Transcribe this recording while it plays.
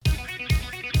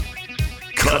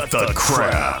Cut the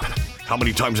crap. How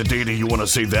many times a day do you want to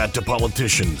say that to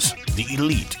politicians, the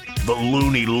elite, the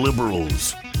loony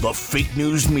liberals, the fake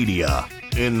news media,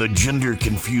 and the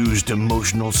gender-confused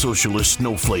emotional socialist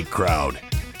snowflake crowd?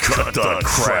 Cut the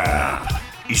crap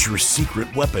is your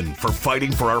secret weapon for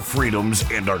fighting for our freedoms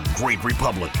and our great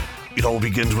republic. It all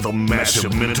begins with a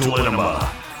massive mental enema,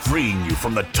 freeing you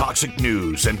from the toxic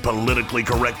news and politically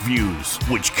correct views,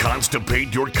 which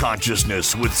constipate your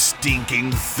consciousness with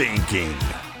stinking thinking.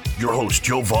 Your host,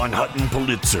 Jovan Hutton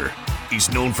Pulitzer.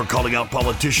 He's known for calling out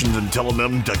politicians and telling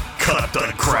them to cut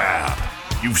the crap.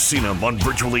 You've seen him on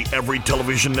virtually every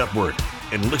television network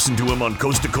and listened to him on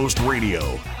Coast to Coast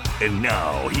Radio. And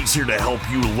now he's here to help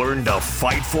you learn to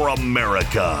fight for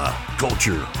America.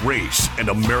 Culture, race, and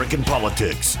American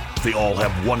politics. They all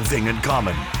have one thing in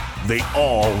common. They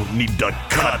all need to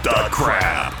cut the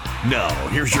crap. Now,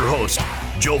 here's your host,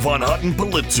 Jovan Hutton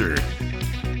Pulitzer.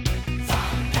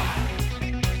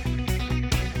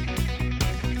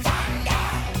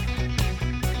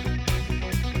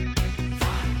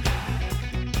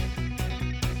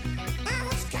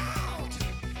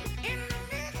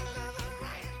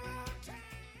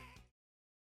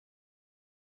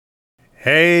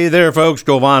 Hey there, folks.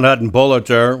 Jovan Hutton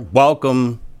Pulitzer.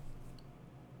 Welcome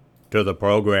to the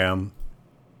program.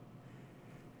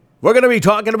 We're going to be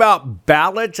talking about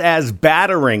ballots as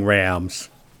battering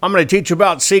rams. I'm going to teach you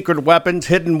about secret weapons,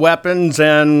 hidden weapons,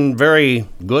 and very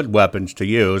good weapons to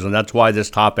use. And that's why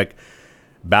this topic,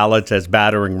 ballots as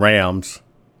battering rams,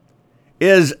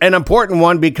 is an important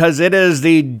one because it is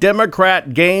the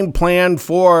Democrat game plan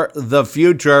for the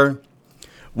future.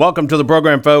 Welcome to the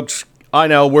program, folks. I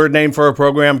know, word name for a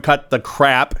program, cut the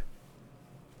crap.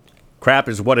 Crap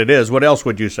is what it is. What else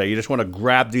would you say? You just want to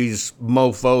grab these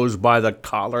mofos by the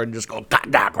collar and just go,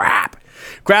 cut the crap.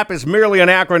 Crap is merely an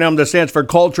acronym that stands for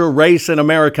culture, race, and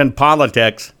American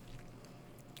politics.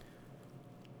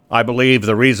 I believe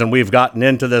the reason we've gotten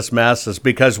into this mess is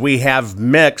because we have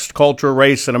mixed culture,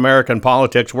 race, and American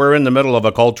politics. We're in the middle of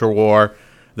a culture war.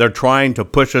 They're trying to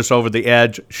push us over the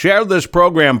edge. Share this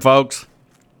program, folks.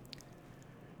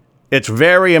 It's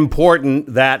very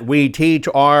important that we teach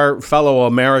our fellow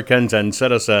Americans and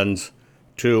citizens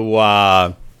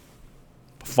to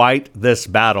fight this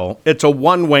battle. It's a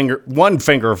one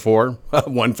finger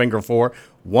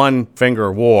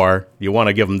war. You want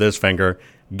to give them this finger,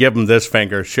 give them this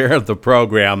finger, share the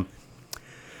program.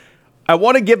 I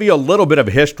want to give you a little bit of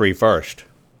history first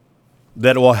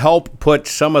that will help put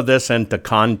some of this into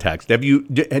context. Do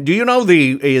you know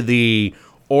the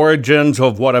origins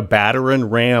of what a battering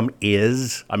ram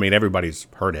is? I mean, everybody's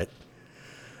heard it.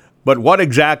 But what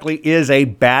exactly is a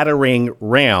battering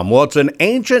ram? Well, it's an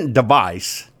ancient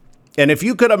device. And if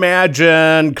you could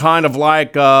imagine kind of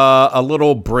like a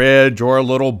little bridge or a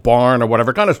little barn or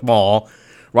whatever, kind of small,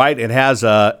 right? It has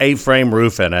a A-frame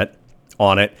roof on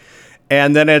it.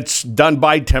 And then it's done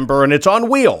by timber and it's on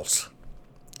wheels.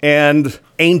 And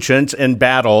ancients in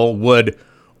battle would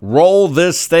roll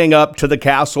this thing up to the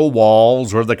castle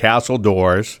walls or the castle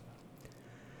doors.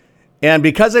 And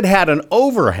because it had an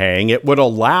overhang, it would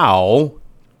allow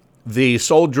the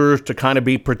soldiers to kind of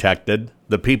be protected,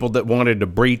 the people that wanted to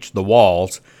breach the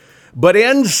walls. But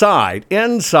inside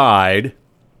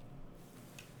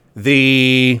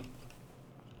the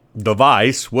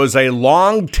device was a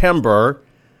long timber,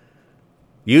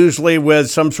 usually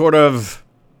with some sort of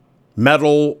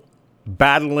metal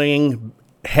battling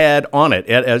head on it.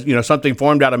 As you know, something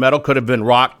formed out of metal, could have been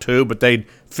rock too, but they'd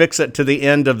fix it to the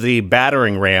end of the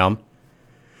battering ram.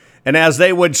 And as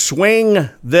they would swing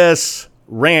this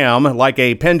ram like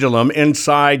a pendulum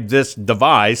inside this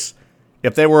device,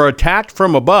 if they were attacked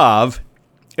from above,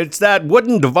 it's that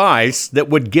wooden device that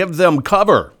would give them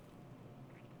cover.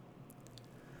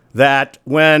 That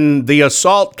when the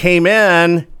assault came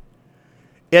in,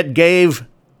 it gave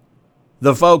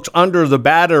the folks under the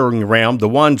battering ram, the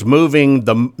ones moving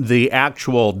the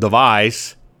actual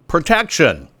device,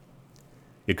 protection.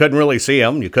 You couldn't really see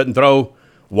them. You couldn't throw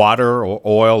water or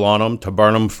oil on them to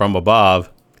burn them from above.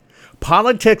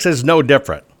 Politics is no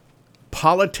different.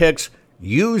 Politics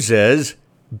uses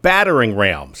battering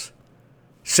rams.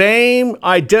 Same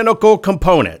identical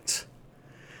components.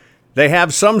 They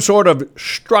have some sort of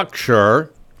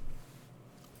structure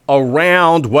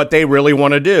around what they really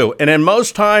want to do. And in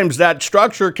most times, that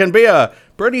structure can be a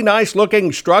pretty nice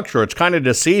looking structure. It's kind of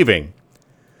deceiving.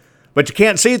 But you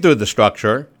can't see through the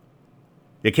structure.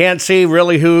 You can't see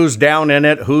really who's down in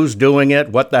it, who's doing it,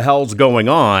 what the hell's going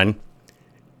on.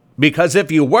 Because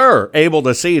if you were able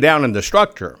to see down in the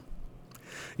structure,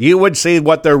 you would see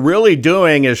what they're really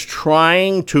doing is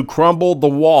trying to crumble the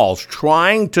walls,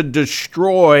 trying to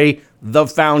destroy the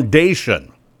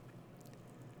foundation.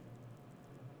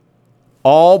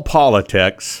 all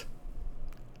politics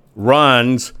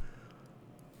runs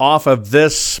off of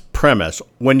this premise.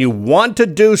 When you want to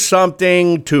do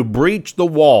something to breach the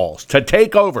walls, to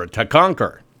take over, to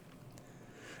conquer,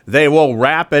 they will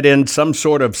wrap it in some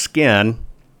sort of skin,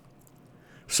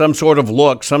 some sort of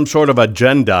look, some sort of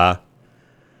agenda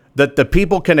that the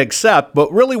people can accept.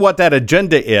 But really what that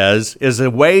agenda is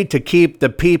a way to keep the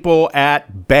people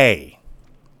at bay.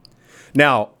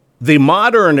 Now, the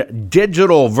modern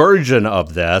digital version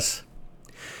of this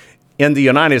in the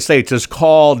United States is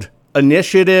called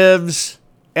initiatives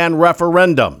and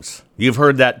referendums. You've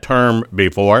heard that term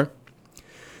before.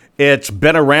 It's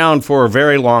been around for a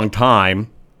very long time.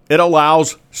 It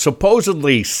allows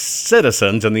supposedly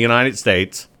citizens in the United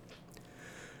States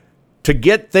to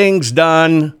get things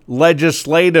done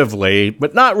legislatively,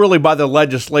 but not really by the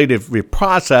legislative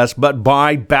process, but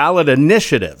by ballot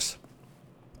initiatives.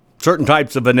 Certain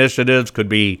types of initiatives could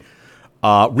be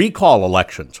recall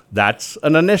elections. That's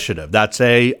an initiative. That's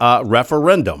a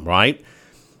referendum, right?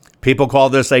 People call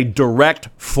this a direct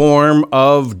form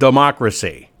of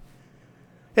democracy.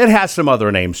 It has some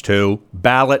other names too.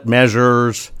 Ballot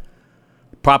measures,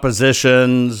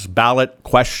 propositions, ballot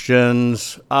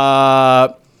questions.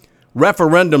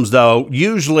 Referendums, though,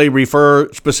 usually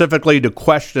refer specifically to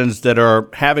questions that are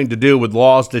having to do with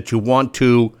laws that you want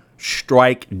to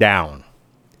strike down.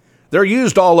 They're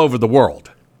used all over the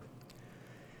world.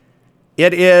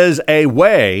 It is a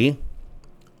way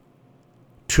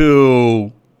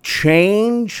to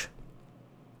change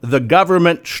the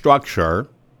government structure,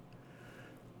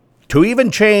 to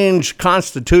even change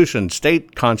constitutions,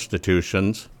 state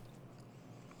constitutions,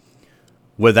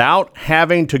 without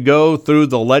having to go through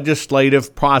the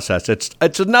legislative process.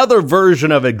 It's another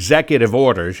version of executive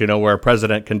orders, where a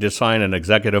president can just sign an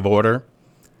executive order.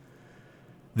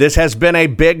 This has been a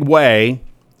big way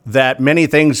that many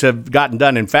things have gotten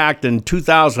done. In fact, in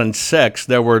 2006,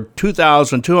 there were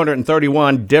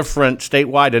 2,231 different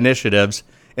statewide initiatives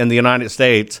in the United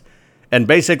States, and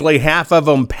basically half of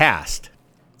them passed.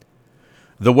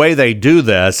 The way they do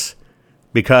this,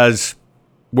 because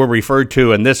we're referred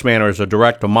to in this manner as a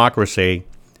direct democracy,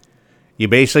 you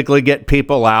basically get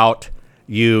people out,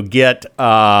 you get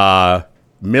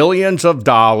millions of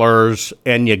dollars,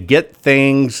 and you get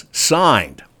things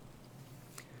signed.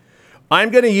 I'm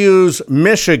going to use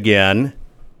Michigan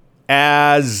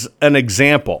as an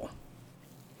example.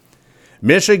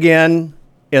 Michigan,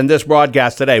 in this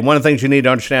broadcast today, one of the things you need to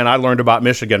understand, I learned about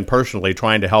Michigan personally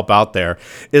trying to help out there,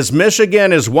 is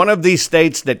Michigan is one of these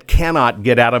states that cannot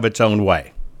get out of its own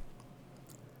way.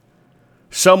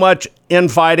 So much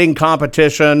infighting,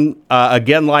 competition,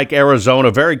 again, like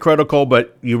Arizona, very critical,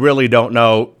 but you really don't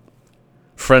know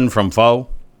friend from foe.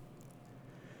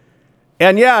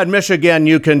 And yeah, in Michigan,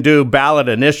 you can do ballot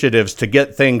initiatives to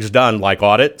get things done like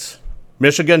audits.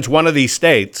 Michigan's one of these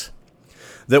states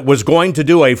that was going to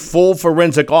do a full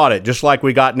forensic audit, just like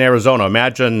we got in Arizona.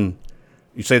 Imagine,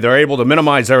 you say they're able to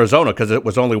minimize Arizona because it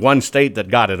was only one state that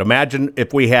got it. Imagine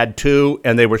if we had two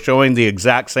and they were showing the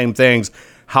exact same things,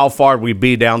 how far we'd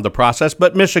be down the process.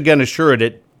 But Michigan assured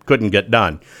it couldn't get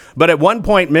done. But at one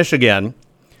point, Michigan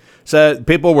said,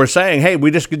 people were saying, hey,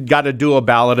 we just got to do a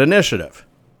ballot initiative.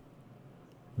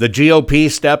 The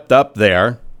GOP stepped up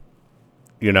there.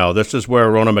 This is where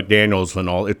Ronna McDaniels and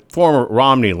all, it's former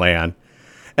Romney land.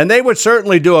 And they would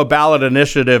certainly do a ballot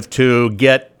initiative to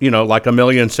get, like 1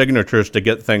 million signatures to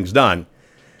get things done.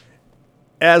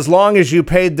 As long as you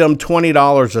paid them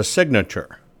 $20 a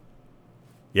signature.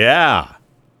 Yeah.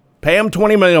 Pay them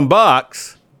 $20 million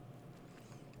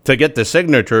to get the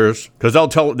signatures, because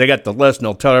they got the list and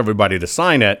they'll tell everybody to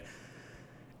sign it.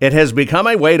 It has become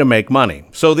a way to make money.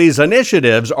 So these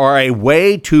initiatives are a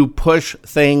way to push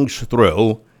things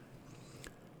through,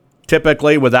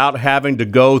 typically without having to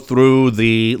go through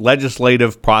the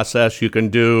legislative process. You can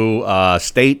do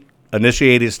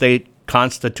state-initiated state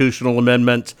constitutional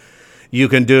amendments. You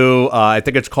can do, I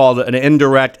think it's called an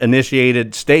indirect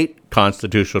initiated state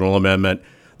constitutional amendment.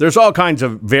 There's all kinds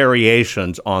of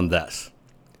variations on this.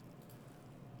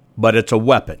 But it's a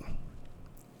weapon.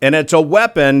 And it's a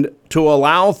weapon to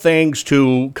allow things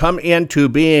to come into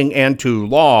being and to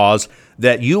laws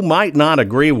that you might not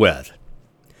agree with.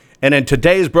 And in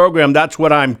today's program, that's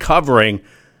what I'm covering,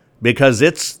 because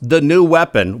it's the new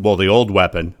weapon, well, the old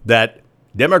weapon, that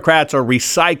Democrats are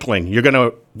recycling. You're going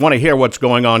to want to hear what's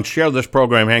going on. Share this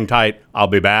program. Hang tight. I'll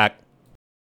be back.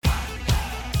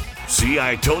 See,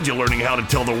 I told you learning how to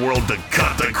tell the world to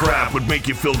cut the crap would make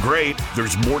you feel great.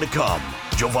 There's more to come.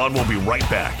 Jovan will be right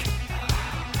back.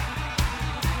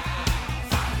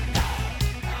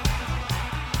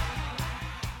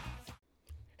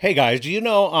 Hey guys, do you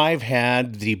know I've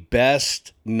had the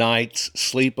best night's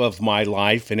sleep of my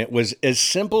life, and it was as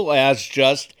simple as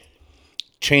just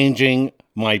changing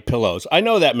my pillows. I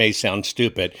know that may sound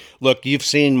stupid. Look, you've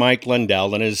seen Mike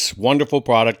Lindell and his wonderful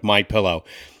product, My Pillow.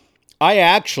 I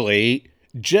actually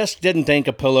just didn't think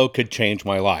a pillow could change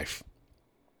my life.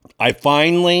 I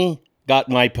finally got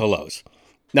My Pillows.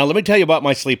 Now, let me tell you about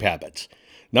my sleep habits.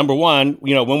 Number one,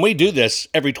 when we do this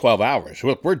every 12 hours,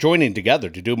 look, we're joining together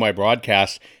to do my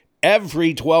broadcast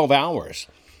every 12 hours.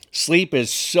 Sleep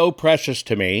is so precious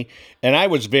to me, and I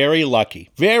was very lucky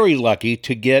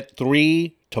to get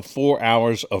 3 to 4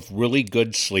 hours of really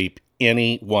good sleep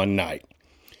any one night.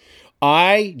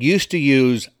 I used to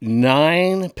use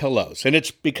 9 pillows, and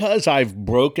it's because I've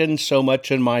broken so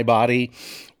much in my body,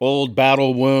 old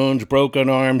battle wounds, broken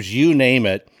arms, you name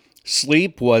it.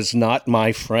 Sleep was not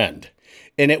my friend,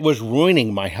 and it was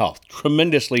ruining my health,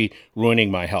 tremendously ruining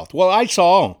my health. Well, I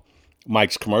saw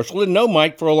Mike's commercial, didn't know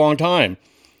Mike for a long time.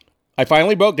 I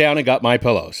finally broke down and got My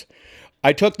Pillows.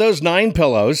 I took those 9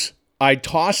 pillows, I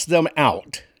tossed them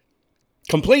out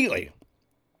completely.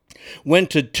 Went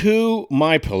to 2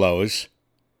 My Pillows.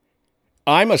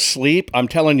 I'm asleep, I'm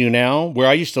telling you now, where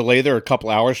I used to lay there a couple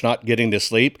hours not getting to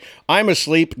sleep. I'm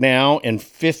asleep now in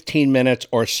 15 minutes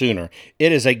or sooner.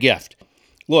 It is a gift.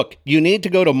 Look, you need to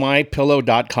go to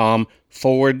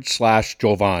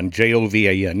mypillow.com/Jovan,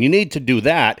 Jovan. You need to do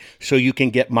that so you can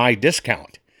get my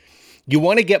discount. You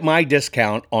want to get my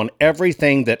discount on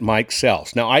everything that Mike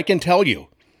sells. Now, I can tell you,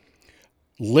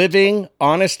 living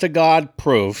honest-to-God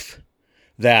proof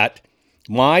that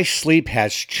my sleep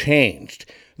has changed.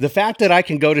 The fact that I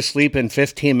can go to sleep in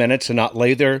 15 minutes and not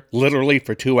lay there literally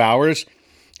for 2 hours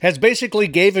has basically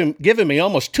given me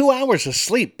almost 2 hours of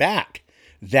sleep back.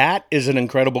 That is an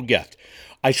incredible gift.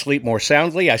 I sleep more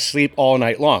soundly. I sleep all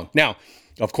night long. Now,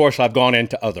 of course, I've gone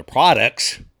into other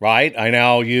products, right? I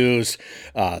now use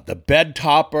the bed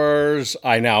toppers.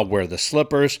 I now wear the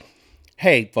slippers.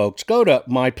 Hey, folks, go to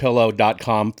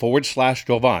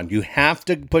mypillow.com/Jovan. You have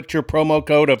to put your promo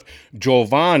code of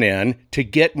Jovan in to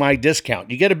get my discount.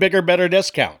 You get a bigger, better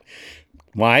discount.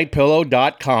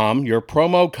 mypillow.com. Your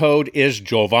promo code is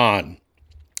Jovan.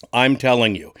 I'm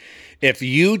telling you, if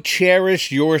you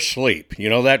cherish your sleep, you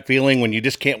know that feeling when you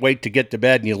just can't wait to get to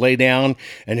bed and you lay down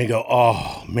and you go,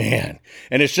 oh, man,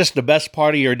 and it's just the best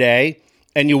part of your day,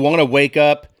 and you want to wake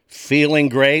up feeling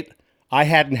great. I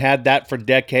hadn't had that for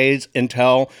decades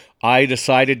until I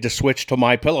decided to switch to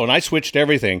My Pillow, and I switched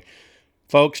everything.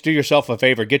 Folks, do yourself a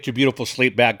favor. Get your beautiful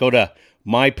sleep back. Go to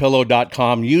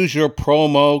mypillow.com. Use your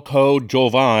promo code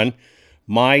Jovan.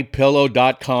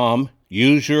 mypillow.com.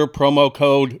 Use your promo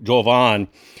code Jovan.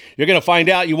 You're going to find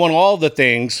out you want all the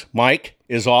things Mike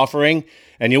is offering,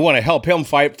 and you want to help him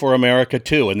fight for America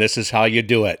too, and this is how you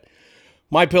do it.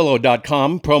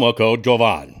 mypillow.com, promo code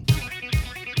Jovan.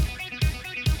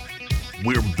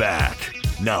 We're back.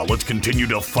 Now let's continue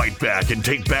to fight back and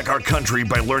take back our country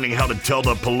by learning how to tell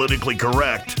the politically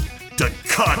correct to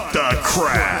cut the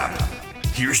crap.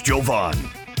 Here's Jovan.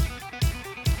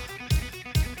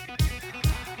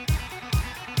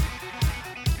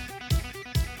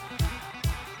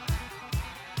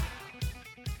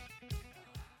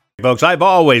 Folks, I've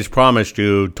always promised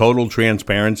you total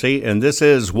transparency, and this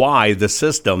is why the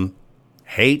system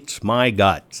hates my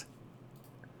guts.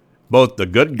 Both the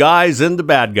good guys and the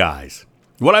bad guys.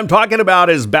 What I'm talking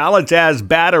about is ballots as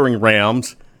battering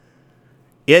rams.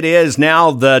 It is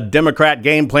now the Democrat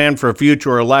game plan for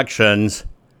future elections.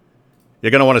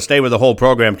 You're going to want to stay with the whole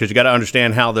program because you got to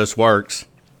understand how this works.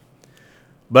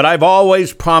 But I've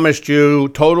always promised you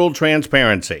total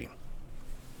transparency.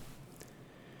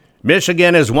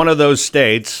 Michigan is one of those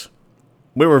states.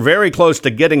 We were very close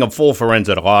to getting a full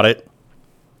forensic audit.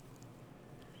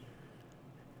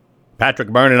 Patrick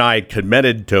Byrne and I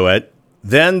committed to it.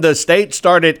 Then the state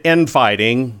started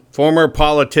infighting. Former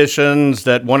politicians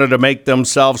that wanted to make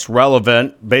themselves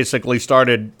relevant basically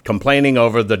started complaining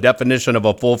over the definition of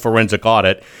a full forensic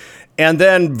audit. And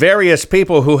then various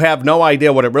people who have no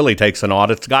idea what it really takes in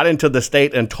audits got into the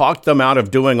state and talked them out of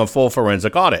doing a full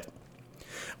forensic audit.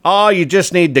 Oh, you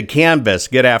just need to canvass,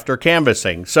 get after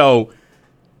canvassing. So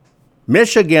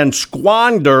Michigan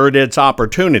squandered its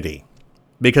opportunity.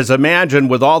 Because imagine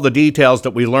with all the details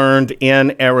that we learned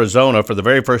in Arizona for the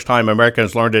very first time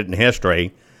Americans learned it in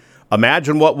history,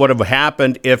 imagine what would have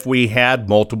happened if we had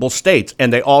multiple states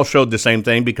and they all showed the same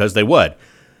thing because they would.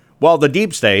 Well, the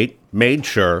deep state made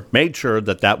sure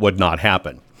that would not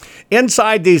happen.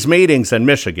 Inside these meetings in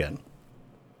Michigan,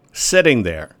 sitting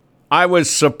there, I was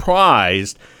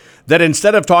surprised that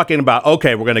instead of talking about,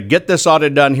 okay, we're going to get this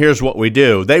audit done, here's what we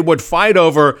do, they would fight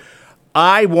over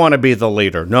I want to be the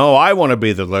leader. No, I want to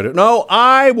be the leader. No,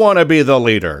 I want to be the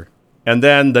leader. And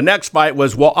then the next fight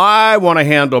was, well, I want to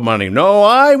handle money. No,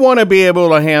 I want to be able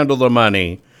to handle the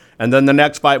money. And then the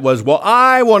next fight was, well,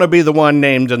 I want to be the one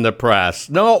named in the press.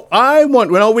 No,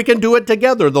 we can do it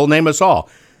together. They'll name us all.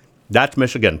 That's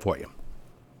Michigan for you.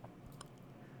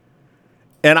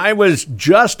 And I was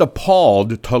just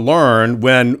appalled to learn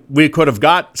when we could have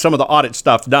got some of the audit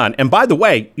stuff done. And by the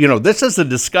way, this is a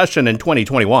discussion in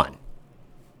 2021.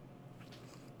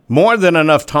 More than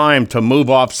enough time to move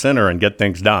off center and get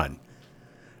things done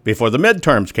before the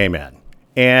midterms came in.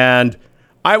 And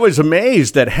I was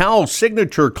amazed at how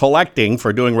signature collecting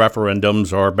for doing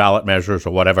referendums or ballot measures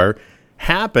or whatever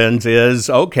happens is,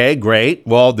 okay, great.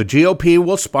 Well, the GOP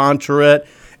will sponsor it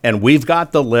and we've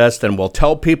got the list and we'll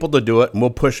tell people to do it and we'll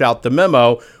push out the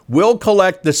memo. We'll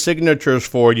collect the signatures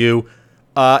for you.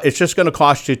 It's just going to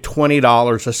cost you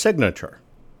 $20 a signature.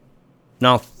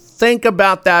 Now, think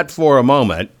about that for a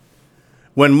moment.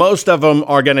 When most of them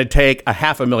are going to take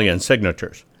 500,000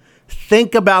 signatures.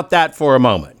 Think about that for a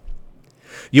moment.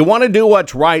 You want to do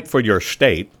what's right for your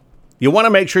state. You want to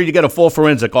make sure you get a full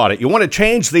forensic audit. You want to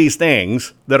change these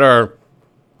things that are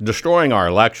destroying our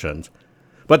elections.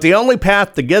 But the only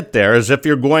path to get there is if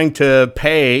you're going to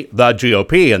pay the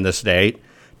GOP in the state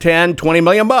 10, 20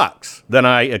 million bucks. Then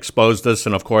I exposed this,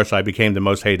 and of course I became the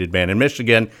most hated man in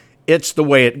Michigan. It's the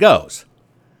way it goes.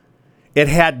 It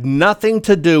had nothing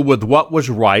to do with what was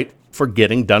right for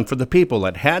getting done for the people.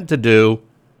 It had to do,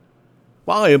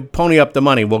 well, you pony up the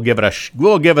money. We'll give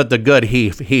it the good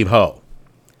heave ho.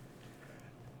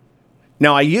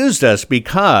 Now I use this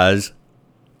because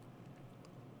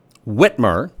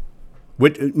Michigan's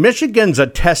a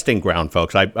testing ground,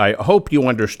 folks. I hope you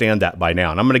understand that by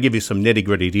now. And I'm going to give you some nitty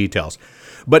gritty details.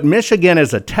 But Michigan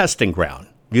is a testing ground.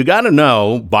 You got to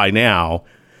know by now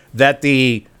that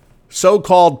the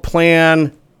so-called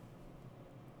Plan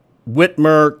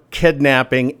Whitmer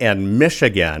kidnapping in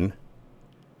Michigan,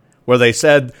 where they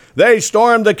said they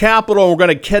stormed the Capitol, we're going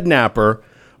to kidnap her,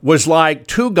 was like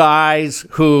two guys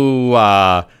who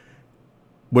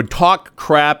would talk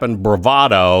crap and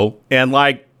bravado and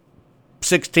like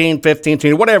 16,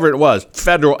 15, whatever it was,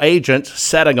 federal agents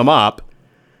setting them up,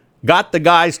 got the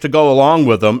guys to go along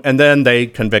with them, and then they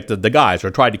convicted the guys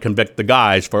or tried to convict the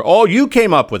guys for, oh, you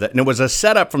came up with it. And it was a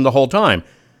setup from the whole time.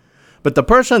 But the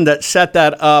person that set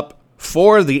that up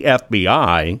for the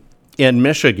FBI in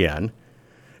Michigan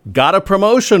got a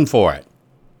promotion for it.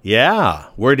 Yeah,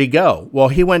 where'd he go? Well,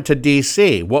 he went to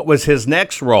D.C. What was his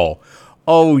next role?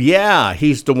 Oh, yeah,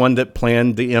 he's the one that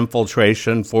planned the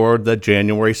infiltration for the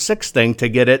January 6th thing to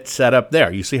get it set up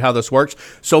there. You see how this works?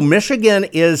 So Michigan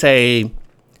is a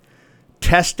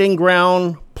testing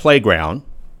ground, playground,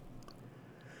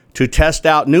 to test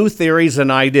out new theories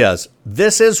and ideas.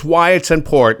 This is why it's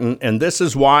important, and this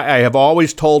is why I have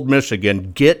always told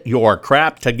Michigan, get your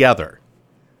crap together.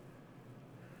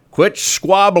 Quit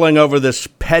squabbling over this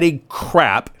petty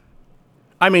crap.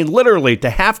 I mean, literally, to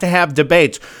have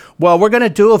debates. Well, we're going to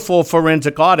do a full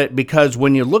forensic audit because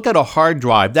when you look at a hard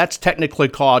drive, that's technically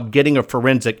called getting a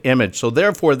forensic image. So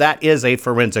therefore, that is a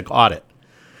forensic audit.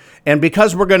 And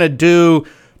because we're going to do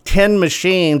 10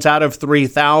 machines out of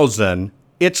 3,000,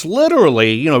 it's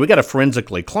literally, we got to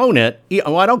forensically clone it.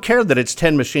 Well, I don't care that it's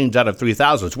 10 machines out of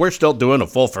 3,000. We're still doing a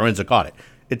full forensic audit.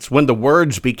 It's when the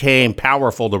words became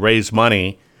powerful to raise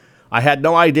money. I had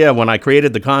no idea when I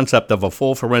created the concept of a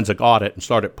full forensic audit and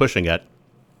started pushing it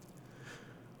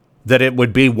that it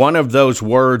would be one of those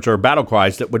words or battle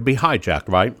cries that would be hijacked,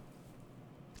 right?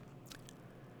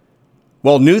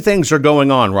 Well, new things are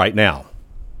going on right now.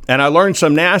 And I learned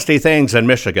some nasty things in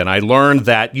Michigan. I learned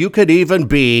that you could even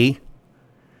be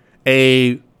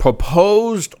a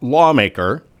proposed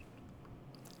lawmaker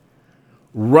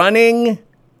running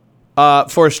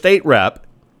for a state rep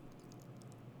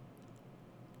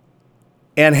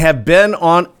and have been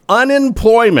on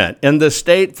unemployment in the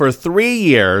state for 3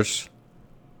 years,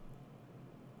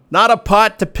 not a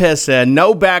pot to piss in,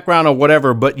 no background or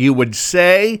whatever, but you would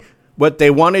say what they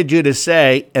wanted you to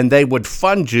say and they would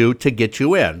fund you to get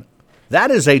you in.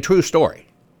 That is a true story.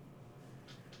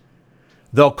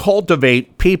 They'll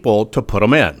cultivate people to put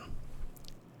them in.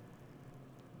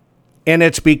 And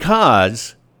it's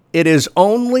because it is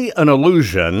only an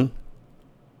illusion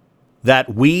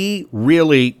that we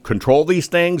really control these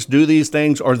things, do these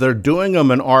things, or they're doing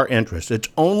them in our interest. It's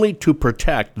only to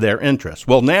protect their interests.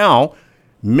 Well, now,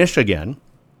 Michigan,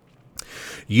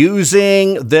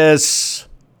 using this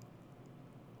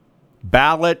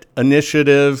ballot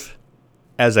initiative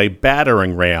as a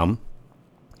battering ram,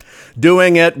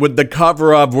 doing it with the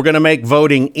cover of we're going to make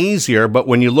voting easier, but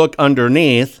when you look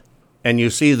underneath and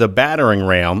you see the battering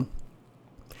ram,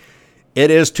 It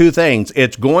is two things.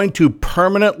 It's going to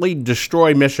permanently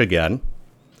destroy Michigan.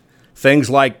 Things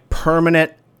like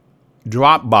permanent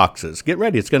drop boxes. Get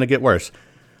ready, it's going to get worse.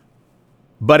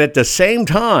 But at the same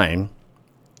time,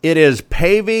 it is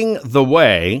paving the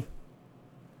way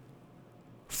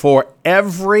for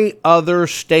every other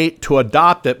state to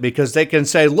adopt it because they can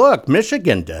say, look,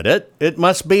 Michigan did it. It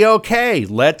must be okay.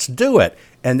 Let's do it.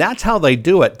 And that's how they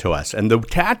do it to us. And the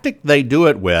tactic they do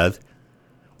it with,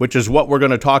 which is what we're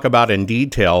going to talk about in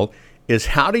detail, is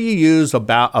how do you use a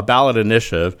ballot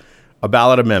initiative, a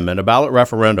ballot amendment, a ballot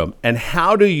referendum, and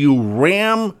how do you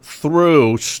ram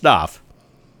through stuff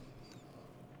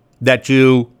that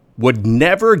you would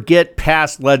never get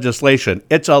past legislation.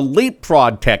 It's a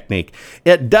leapfrog technique.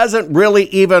 It doesn't really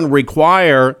even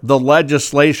require the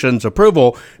legislation's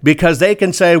approval because they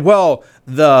can say, well,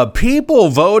 the people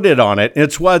voted on it.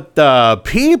 It's what the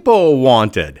people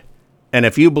wanted. And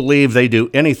if you believe they do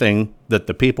anything that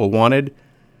the people wanted,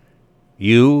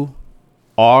 you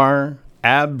are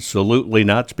absolutely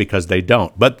nuts because they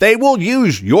don't. But they will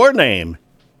use your name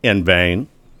in vain.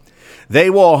 They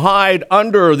will hide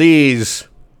under these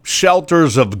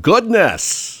shelters of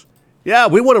goodness. Yeah,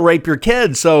 we want to rape your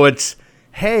kids. So it's,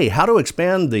 hey, how to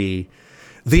expand the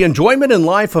enjoyment in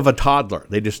life of a toddler.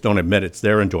 They just don't admit it's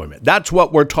their enjoyment. That's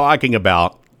what we're talking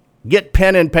about. Get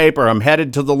pen and paper. I'm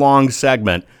headed to the long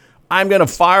segment. I'm going to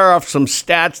fire off some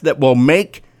stats that will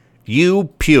make you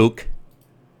puke.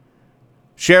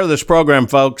 Share this program,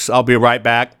 folks. I'll be right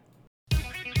back.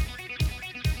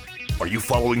 Are you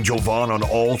following Jovan on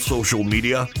all social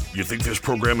media? You think this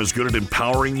program is good at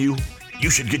empowering you? You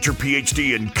should get your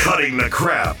PhD in cutting the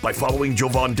crap by following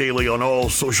Jovan daily on all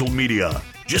social media.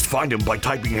 Just find him by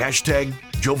typing hashtag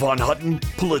Jovan Hutton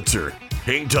Pulitzer.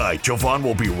 Hang tight, Jovan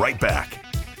will be right back.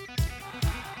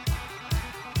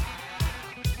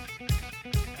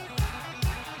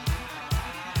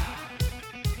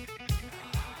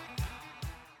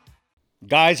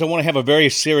 Guys, I want to have a very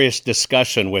serious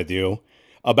discussion with you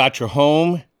about your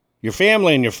home, your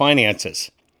family, and your finances.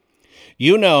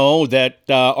 You know that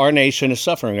our nation is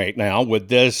suffering right now with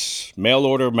this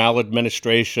mail-order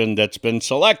maladministration that's been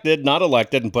selected, not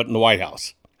elected, and put in the White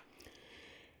House.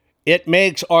 It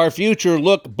makes our future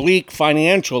look bleak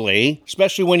financially,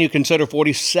 especially when you consider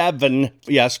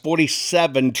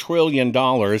 $47 trillion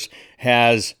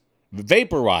has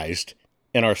vaporized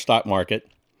in our stock market.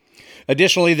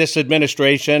 Additionally, this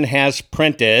administration has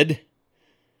printed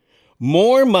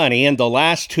more money in the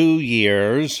last 2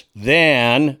 years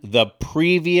than the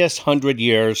previous 100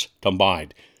 years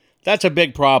combined. That's a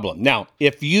big problem. Now,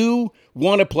 if you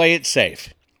want to play it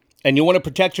safe and you want to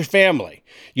protect your family,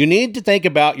 you need to think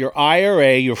about your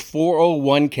IRA, your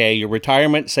 401k, your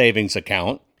retirement savings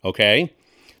account, okay?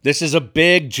 This is a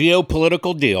big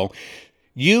geopolitical deal.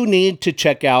 You need to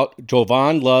check out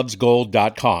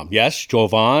JovanLovesGold.com. Yes,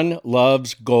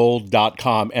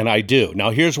 JovanLovesGold.com, and I do.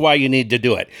 Now, here's why you need to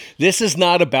do it. This is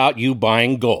not about you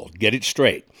buying gold. Get it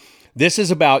straight. This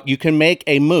is about you can make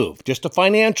a move, just a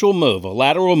financial move, a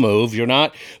lateral move. You're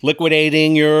not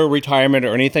liquidating your retirement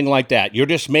or anything like that. You're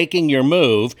just making your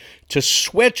move to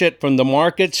switch it from the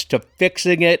markets to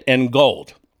fixing it in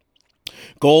gold.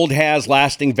 Gold has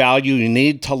lasting value. You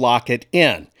need to lock it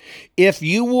in. If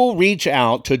you will reach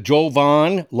out to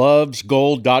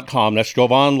JovanLovesGold.com, that's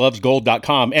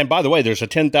JovanLovesGold.com. And by the way, there's a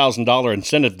 $10,000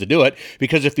 incentive to do it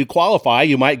because if you qualify,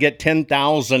 you might get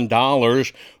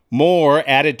 $10,000 more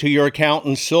added to your account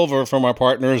in silver from our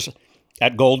partners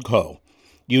at Goldco.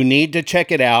 You need to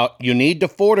check it out. You need to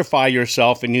fortify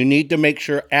yourself, and you need to make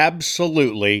sure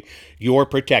absolutely you're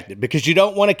protected because you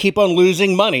don't want to keep on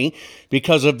losing money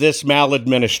because of this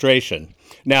maladministration.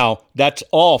 Now, that's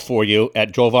all for you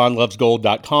at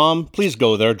JovanLovesGold.com. Please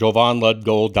go there,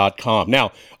 JovanLovesGold.com.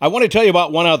 Now, I want to tell you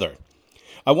about one other.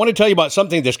 I want to tell you about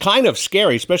something that's kind of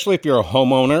scary, especially if you're a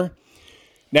homeowner.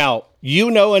 Now, you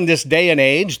know in this day and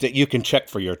age that you can check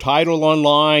for your title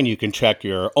online, you can check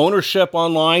your ownership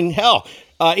online. Hell,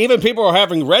 even people are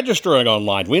having registering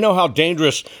online. We know how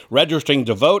dangerous registering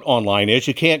to vote online is.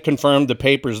 You can't confirm the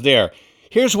papers there.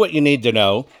 Here's what you need to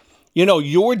know. You know,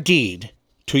 your deed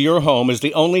to your home is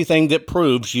the only thing that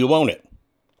proves you own it.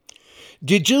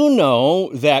 Did you know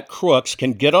that crooks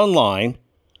can get online,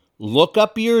 look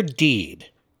up your deed,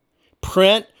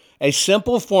 print a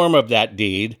simple form of that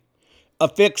deed,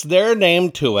 affix their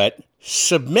name to it,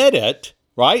 submit it,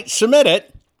 right? Submit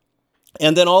it,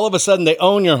 and then all of a sudden they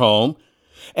own your home,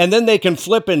 and then they can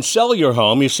flip and sell your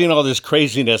home. You've seen all this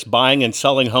craziness buying and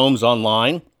selling homes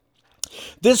online.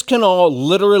 This can all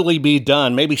literally be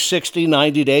done, maybe 60,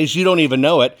 90 days, you don't even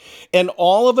know it. And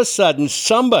all of a sudden,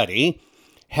 somebody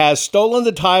has stolen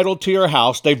the title to your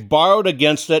house. They've borrowed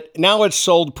against it. Now it's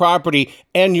sold property,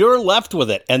 and you're left with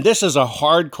it. And this is a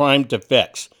hard crime to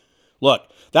fix. Look,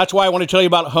 that's why I want to tell you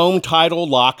about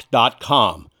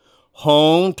HomeTitleLock.com.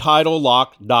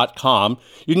 HomeTitleLock.com.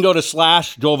 You can go to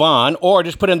 /Jovan or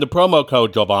just put in the promo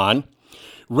code Jovan.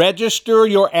 Register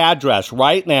your address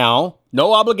right now.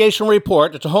 No obligation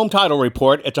report. It's a home title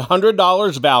report. It's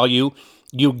 $100 value.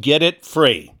 You get it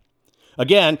free.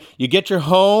 Again, you get your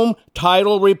home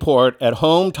title report at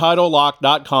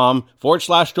HomeTitleLock.com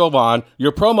 /Jovan.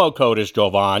 Your promo code is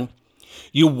Jovan.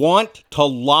 You want to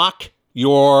lock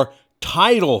your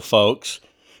title, folks.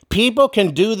 People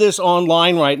can do this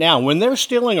online right now. When they're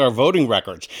stealing our voting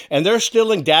records and they're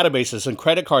stealing databases and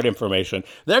credit card information,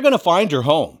 they're going to find your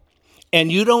home.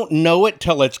 And you don't know it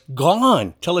till it's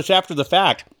gone, till it's after the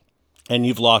fact, and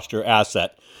you've lost your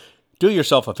asset. Do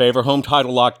yourself a favor,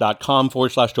 HomeTitleLock.com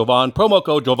 /Jovan, promo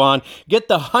code Jovan. Get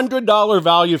the $100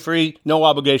 value free, no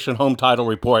obligation home title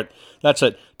report. That's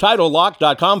it,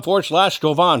 TitleLock.com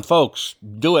 /Jovan. Folks,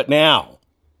 do it now.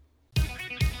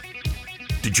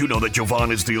 Did you know that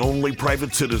Jovan is the only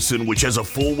private citizen which has a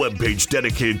full webpage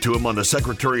dedicated to him on the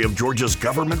Secretary of Georgia's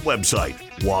government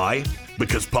website? Why?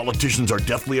 Because politicians are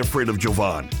deathly afraid of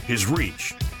Jovan, his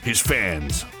reach, his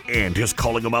fans, and his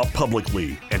calling them out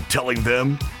publicly and telling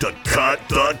them to cut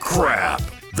the crap.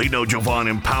 They know Jovan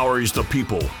empowers the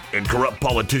people, and corrupt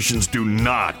politicians do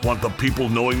not want the people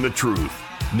knowing the truth.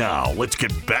 Now, let's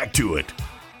get back to it.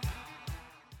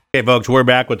 Okay, folks, we're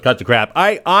back with Cut the Crap.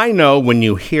 I know when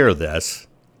you hear this,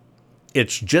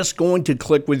 it's just going to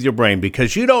click with your brain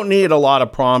because you don't need a lot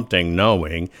of prompting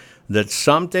knowing that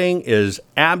something is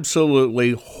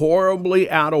absolutely horribly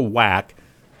out of whack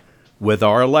with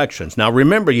our elections. Now,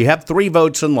 remember, you have 3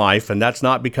 votes in life, and that's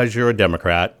not because you're a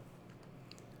Democrat.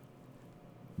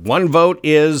 1 vote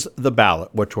is the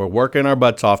ballot, which we're working our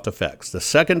butts off to fix. The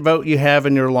second vote you have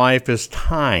in your life is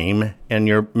time and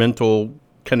your mental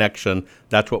connection.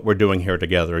 That's what we're doing here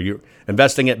together. You're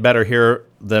investing it better here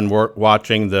than we're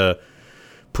watching the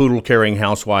poodle-carrying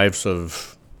housewives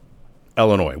of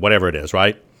Illinois, whatever it is,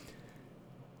 right?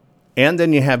 And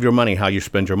then you have your money, how you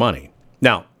spend your money.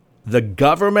 Now, the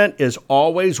government is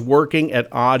always working at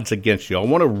odds against you. I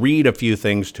want to read a few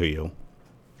things to you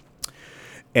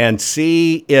and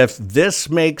see if this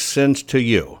makes sense to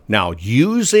you. Now,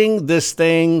 using this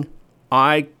thing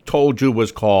I told you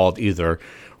was called either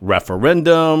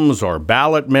referendums or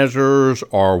ballot measures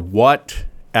or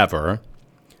whatever,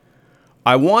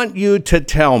 I want you to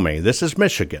tell me, this is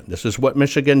Michigan. This is what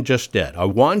Michigan just did. I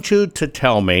want you to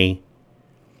tell me,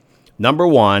 number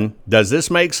 1, does this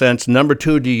make sense? Number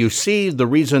 2, do you see the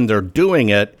reason they're doing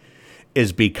it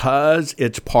is because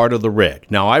it's part of the rig?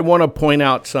 Now, I want to point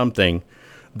out something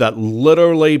that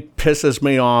literally pisses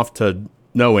me off to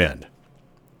no end.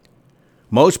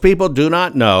 Most people do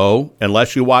not know,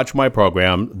 unless you watch my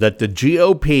program, that the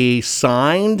GOP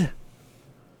signed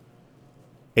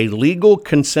a legal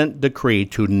consent decree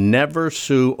to never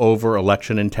sue over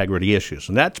election integrity issues.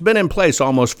 And that's been in place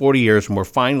almost 40 years, and we're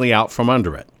finally out from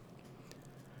under it.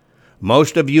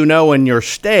 Most of you know in your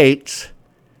states,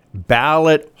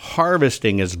 ballot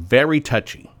harvesting is very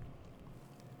touchy.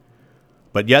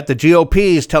 But yet the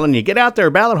GOP is telling you, get out there,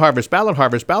 ballot harvest, ballot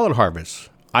harvest, ballot harvest.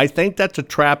 I think that's a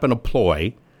trap and a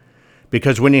ploy,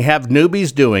 because when you have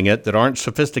newbies doing it that aren't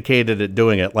sophisticated at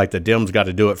doing it, like the Dems got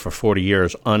to do it for 40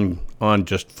 years on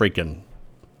just freaking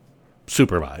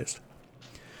supervised,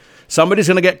 somebody's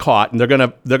going to get caught, and they're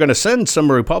going to send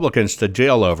some Republicans to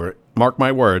jail over it, mark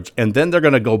my words, and then they're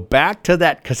going to go back to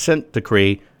that consent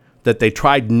decree that they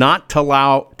tried not to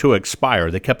allow to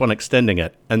expire. They kept on extending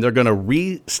it, and they're going to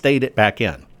restate it back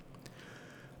in.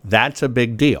 That's a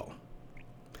big deal.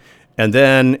 And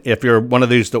then if you're one of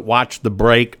these that watch the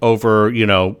break over,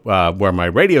 where my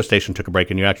radio station took a break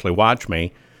and you actually watch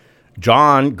me,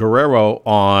 John Guerrero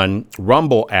on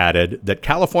Rumble added that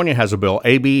California has a bill,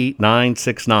 AB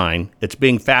 969. It's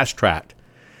being fast-tracked,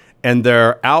 and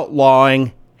they're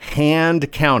outlawing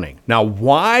hand counting. Now,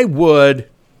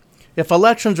 if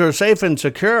elections are safe and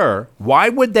secure, why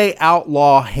would they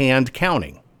outlaw hand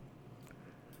counting?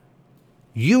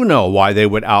 You know why they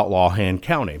would outlaw hand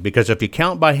counting, because if you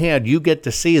count by hand, you get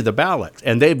to see the ballots,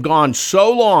 and they've gone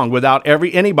so long without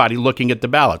anybody looking at the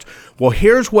ballots. Well,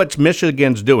 here's what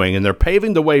Michigan's doing, and they're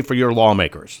paving the way for your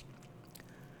lawmakers.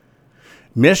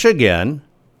 Michigan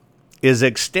is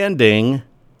extending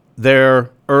their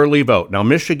early vote. Now,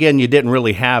 Michigan, you didn't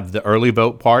really have the early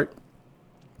vote part.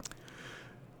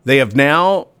 They have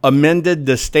now amended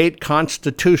the state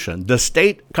constitution. The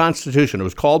state constitution, it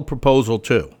was called Proposal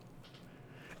 2.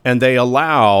 And they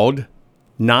allowed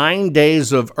 9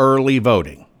 days of early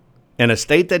voting in a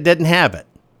state that didn't have it.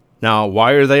 Now,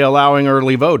 why are they allowing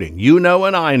early voting? You know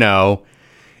and I know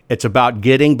it's about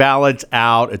getting ballots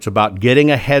out. It's about getting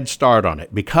a head start on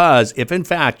it. Because if, in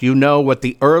fact, you know what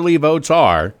the early votes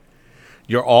are,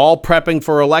 you're all prepping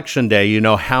for Election Day. You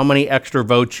know how many extra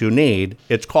votes you need.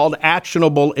 It's called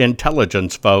actionable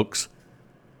intelligence, folks.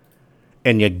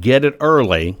 And you get it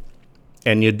early,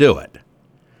 and you do it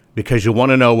because you want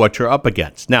to know what you're up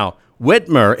against. Now,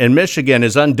 Whitmer in Michigan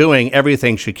is undoing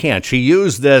everything she can. She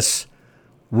used this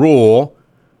rule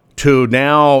to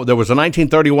now, there was a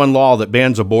 1931 law that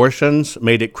bans abortions,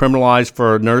 made it criminalized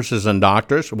for nurses and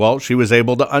doctors. Well, she was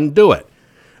able to undo it.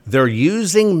 They're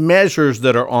using measures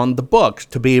that are on the books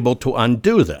to be able to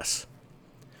undo this.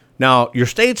 Now, your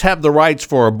states have the rights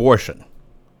for abortion,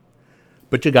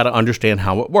 but you got to understand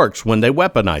how it works when they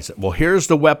weaponize it. Well, here's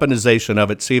the weaponization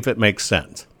of it. See if it makes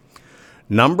sense.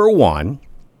 Number one,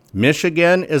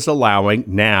 Michigan is allowing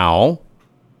now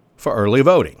for early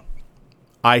voting.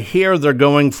 I hear they're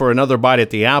going for another bite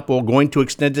at the apple, going to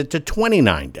extend it to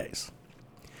 29 days.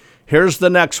 Here's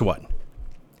the next one.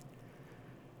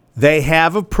 They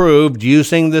have approved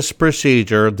using this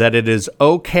procedure that it is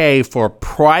okay for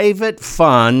private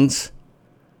funds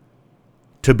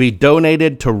to be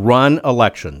donated to run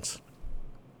elections.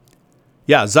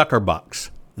 Yeah, Zuckerbucks.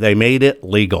 They made it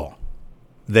legal.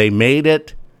 They made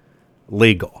it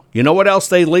legal. You know what else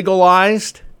they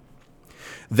legalized?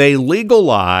 They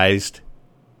legalized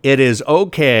it is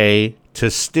okay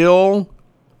to still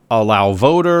allow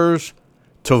voters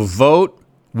to vote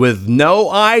with no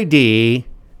ID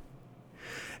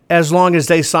as long as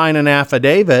they sign an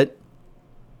affidavit.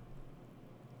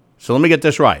 So let me get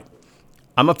this right.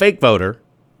 I'm a fake voter.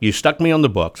 You stuck me on the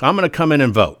books. I'm going to come in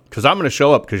and vote because I'm going to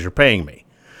show up because you're paying me.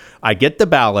 I get the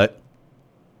ballot.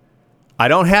 I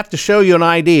don't have to show you an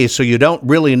ID, so you don't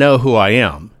really know who I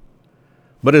am.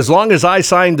 But as long as I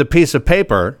signed the piece of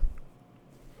paper,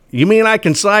 you mean I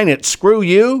can sign it? Screw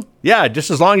you? Yeah, just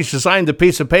as long as you signed the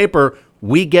piece of paper,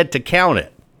 we get to count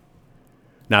it.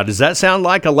 Now, does that sound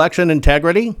like election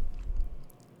integrity?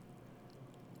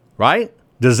 Right?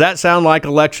 Does that sound like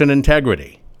election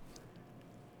integrity?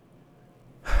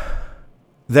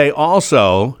 They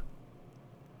also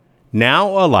now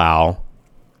allow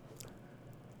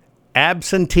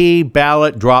absentee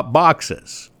ballot drop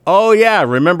boxes. Oh, yeah,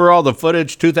 remember all the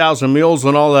footage, 2,000 Mules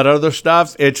and all that other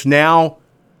stuff? It's now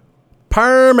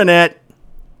permanent.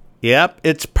 Yep,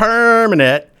 it's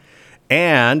permanent.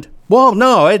 And, well,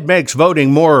 no, it makes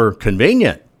voting more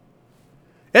convenient.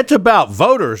 It's about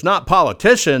voters, not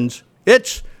politicians.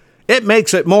 It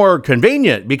makes it more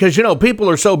convenient because, you know, people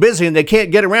are so busy and they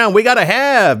can't get around. We got to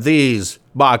have these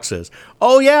boxes.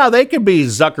 Oh, yeah, they could be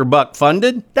Zuckerbuck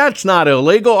funded. That's not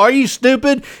illegal. Are you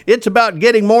stupid? It's about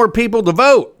getting more people to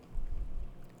vote.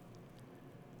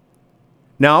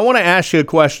 Now, I want to ask you a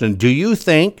question. Do you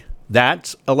think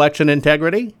that's election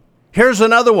integrity? Here's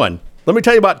another one. Let me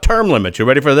tell you about term limits. You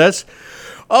ready for this?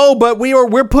 Oh, but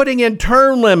we're putting in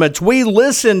term limits. We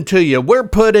listen to you. We're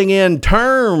putting in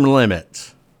term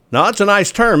limits. Now, that's a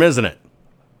nice term, isn't it?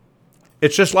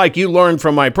 It's just like you learned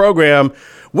from my program.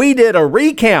 We did a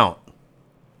recount.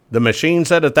 The machine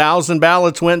said 1,000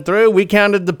 ballots went through. We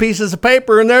counted the pieces of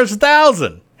paper, and there's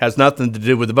 1,000. Has nothing to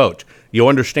do with the vote. You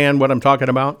understand what I'm talking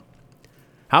about?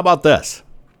 How about this?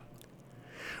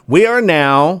 We are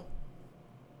now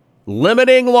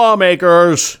limiting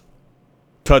lawmakers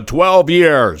to 12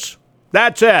 years.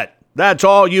 That's it. That's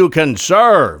all you can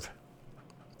serve.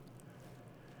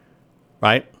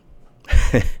 Right?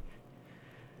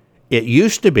 It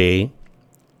used to be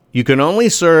you can only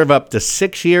serve up to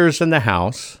 6 years in the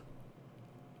House,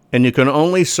 and you can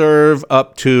only serve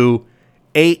up to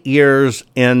 8 years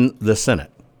in the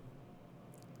Senate.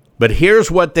 But here's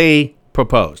what they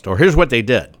proposed, or here's what they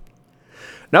did.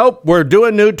 Nope, we're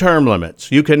doing new term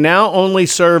limits. You can now only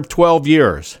serve 12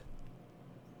 years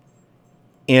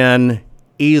in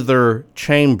either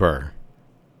chamber.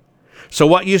 So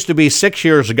what used to be 6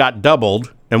 years got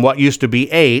doubled, and what used to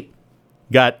be 8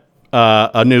 got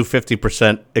a new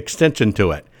 50% extension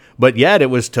to it. But yet it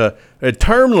was to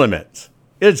term limits.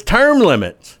 It's term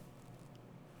limits.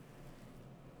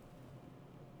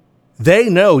 They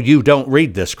know you don't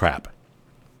read this crap.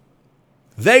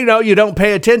 They know you don't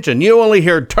pay attention. You only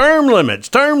hear term limits,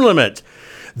 term limits.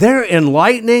 They're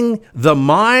enlightening the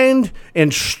mind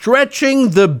and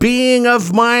stretching the being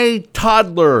of my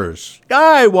toddlers.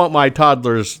 I want my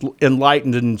toddlers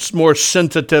enlightened and more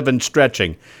sensitive and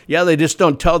stretching. Yeah, they just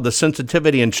don't tell the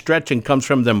sensitivity and stretching comes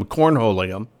from them cornholing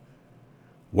them.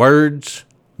 Words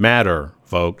matter,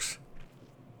 folks.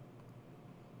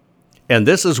 And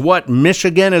this is what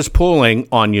Michigan is pulling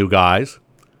on you guys.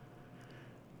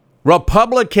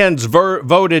 Republicans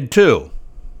voted too.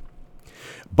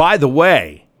 By the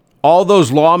way, all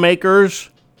those lawmakers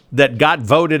that got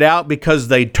voted out because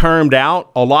they termed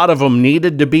out, a lot of them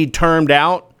needed to be termed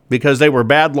out because they were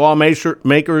bad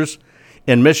lawmakers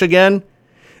in Michigan.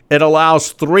 It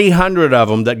allows 300 of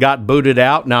them that got booted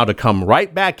out now to come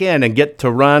right back in and get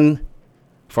to run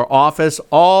for office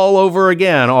all over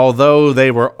again, although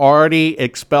they were already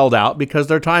expelled out because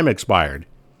their time expired.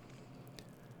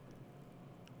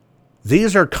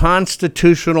 These are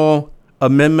constitutional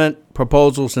amendment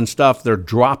proposals and stuff they're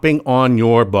dropping on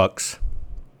your books.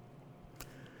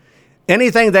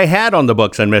 Anything they had on the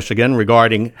books in Michigan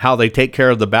regarding how they take care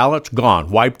of the ballots, gone,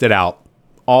 wiped it out,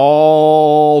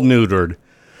 all neutered.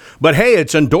 But hey,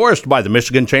 it's endorsed by the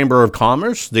Michigan Chamber of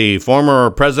Commerce, the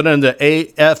former president of the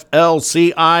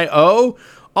AFL-CIO,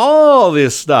 all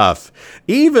this stuff,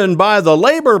 even by the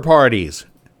labor parties.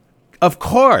 Of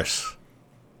course,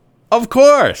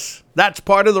 that's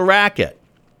part of the racket.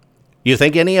 You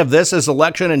think any of this is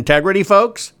election integrity,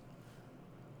 folks?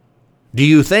 Do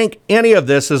you think any of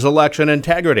this is election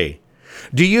integrity?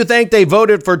 Do you think they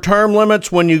voted for term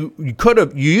limits when you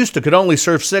used to could only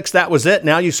serve 6, that was it,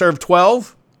 now you serve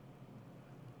 12?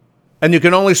 And you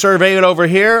can only serve 8 over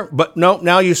here, but no,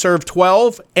 now you serve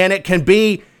 12, and it can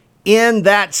be in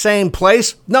that same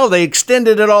place? No, they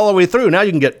extended it all the way through. Now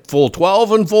you can get full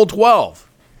 12 and full 12.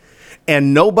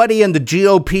 And nobody in the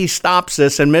GOP stops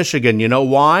this in Michigan. You know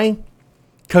why?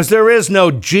 Because there is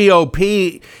no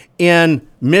GOP in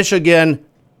Michigan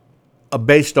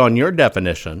based on your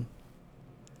definition.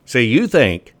 See, you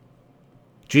think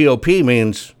GOP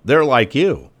means they're like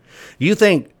you. You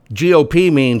think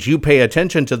GOP means you pay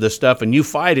attention to this stuff and you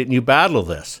fight it and you battle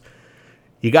this.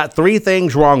 You got 3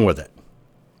 things wrong with it.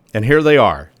 And here they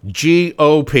are.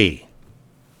 GOP.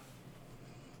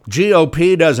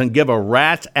 GOP doesn't give a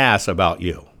rat's ass about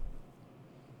you.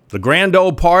 The grand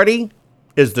old party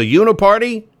is the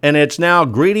uniparty, and it's now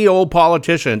greedy old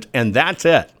politicians, and that's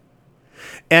it.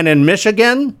 And in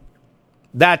Michigan,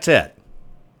 that's it.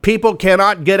 People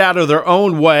cannot get out of their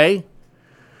own way.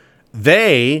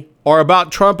 They are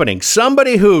about trumpeting.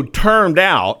 Somebody who termed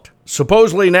out,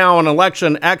 supposedly now an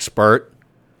election expert,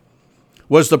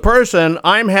 was the person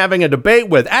I'm having a debate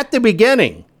with at the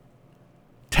beginning.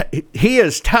 He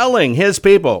is telling his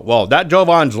people, well, that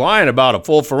Jovan's lying about a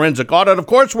full forensic audit. Of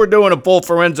course we're doing a full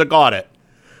forensic audit.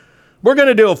 We're going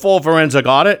to do a full forensic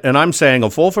audit. And I'm saying a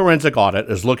full forensic audit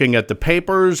is looking at the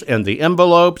papers and the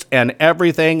envelopes and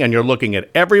everything, and you're looking at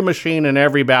every machine and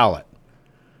every ballot.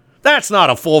 That's not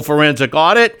a full forensic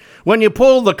audit. When you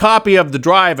pull the copy of the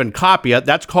drive and copy it,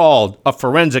 that's called a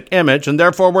forensic image, and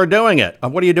therefore we're doing it.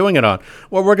 What are you doing it on?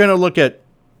 Well, we're going to look at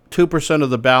 2% of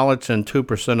the ballots and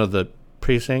 2% of the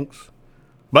precincts.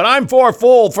 But I'm for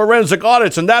full forensic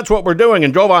audits, and that's what we're doing,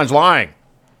 and Jovan's lying.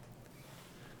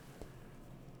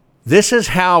 This is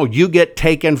how you get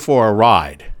taken for a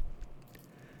ride.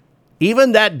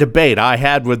 Even that debate I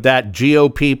had with that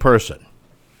GOP person,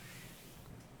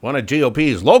 one of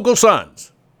GOP's local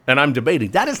sons, and I'm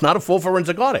debating, that is not a full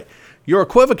forensic audit. You're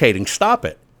equivocating. Stop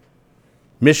it.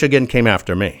 Michigan came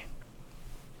after me.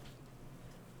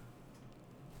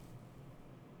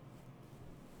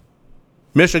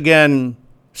 Michigan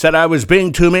said I was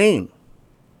being too mean.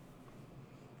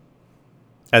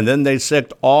 And then they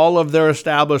sicked all of their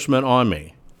establishment on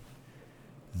me.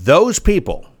 Those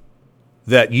people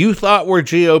that you thought were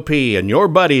GOP and your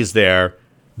buddies there,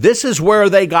 this is where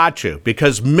they got you,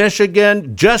 because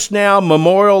Michigan just now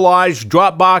memorialized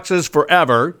drop boxes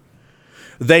forever.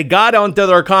 They got onto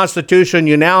their constitution.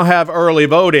 You now have early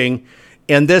voting,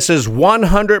 and this is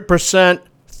 100%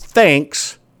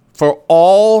 thanks for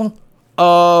all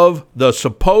of the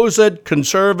supposed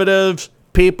conservatives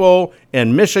people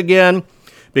in Michigan,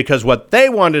 because what they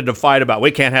wanted to fight about,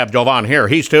 we can't have Jovan here,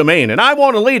 he's too mean, and I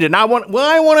want to lead it, and I want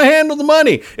to handle the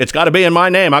money. It's got to be in my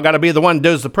name. I got to be the one who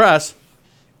does the press.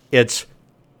 It's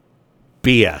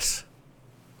BS.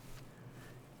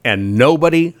 And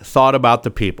nobody thought about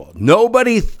the people.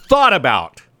 Nobody thought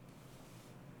about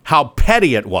how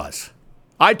petty it was.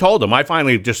 I told them, I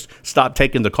finally just stopped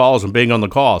taking the calls and being on the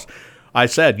calls. I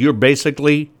said, you're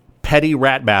basically petty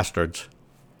rat bastards.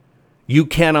 You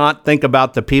cannot think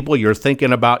about the people. You're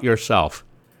thinking about yourself.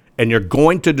 And you're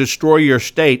going to destroy your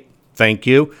state. Thank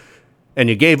you. And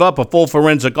you gave up a full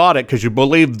forensic audit because you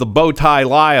believed the bow tie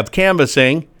lie of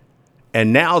canvassing.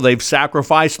 And now they've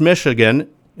sacrificed Michigan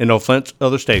in offense of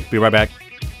other states. Be right back.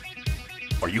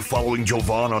 Are you following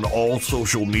Jovan on all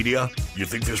social media? You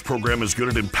think this program is good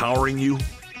at empowering you?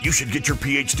 You should get your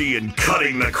PhD in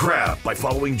cutting the crap by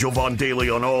following Jovan daily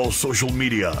on all social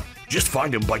media. Just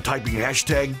find him by typing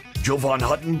hashtag Jovan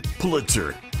Hutton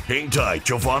Pulitzer. Hang tight,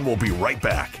 Jovan will be right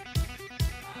back.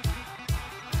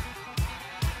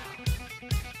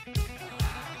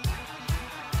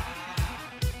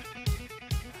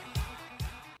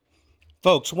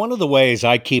 Folks, one of the ways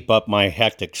I keep up my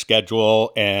hectic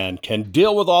schedule and can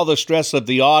deal with all the stress of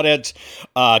the audits,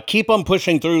 keep on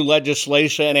pushing through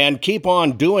legislation, and keep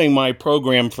on doing my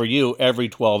program for you every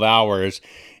 12 hours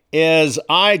is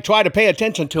I try to pay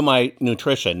attention to my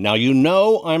nutrition. Now, you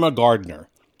know I'm a gardener.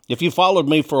 If you followed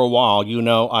me for a while, you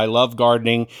know I love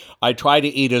gardening. I try to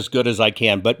eat as good as I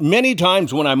can. But many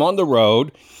times when I'm on the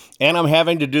road and I'm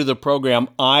having to do the program,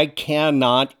 I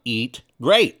cannot eat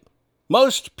great.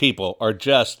 Most people are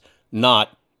just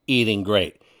not eating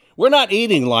great. We're not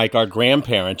eating like our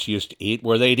grandparents used to eat,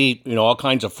 where they'd eat, all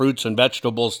kinds of fruits and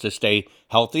vegetables to stay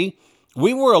healthy.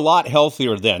 We were a lot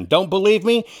healthier then. Don't believe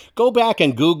me? Go back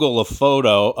and Google a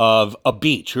photo of a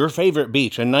beach, your favorite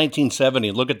beach in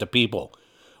 1970. Look at the people.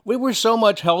 We were so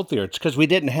much healthier. It's because we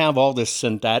didn't have all this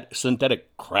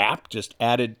synthetic crap just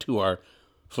added to our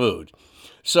food.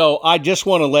 So I just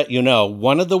want to let you know,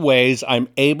 one of the ways I'm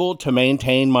able to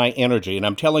maintain my energy, and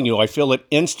I'm telling you, I feel it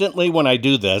instantly when I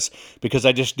do this, because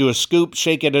I just do a scoop,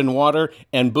 shake it in water,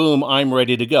 and boom, I'm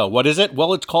ready to go. What is it?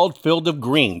 Well, it's called Field of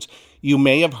Greens. You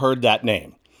may have heard that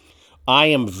name. I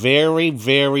am very,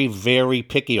 very, very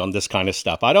picky on this kind of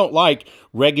stuff. I don't like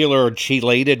regular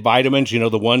chelated vitamins,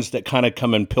 the ones that kind of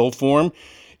come in pill form.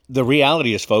 The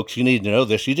reality is, folks, you need to know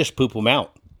this, you just poop them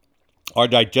out. Our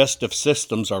digestive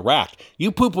systems are racked.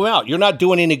 You poop them out. You're not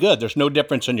doing any good. There's no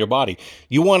difference in your body.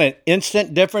 You want an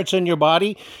instant difference in your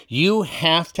body? You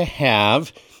have to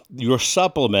have your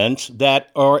supplements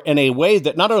that are in a way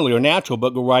that not only are natural,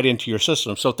 but go right into your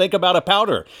system. So think about a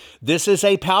powder. This is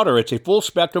a powder. It's a full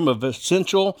spectrum of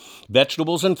essential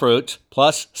vegetables and fruits,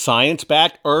 plus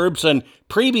science-backed herbs and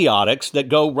prebiotics that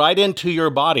go right into your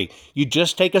body. You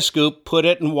just take a scoop, put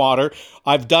it in water.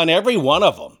 I've done every one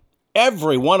of them.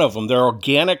 Every one of them. They're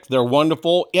organic. They're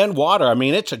wonderful in water. I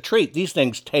mean, it's a treat. These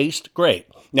things taste great.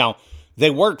 Now, they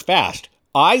work fast.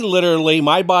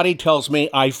 My body tells me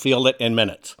I feel it in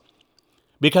minutes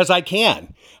because I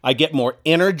can. I get more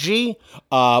energy.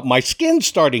 My skin's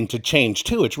starting to change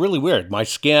too. It's really weird. My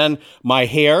skin, my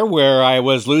hair, where I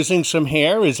was losing some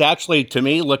hair, is actually, to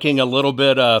me, looking a little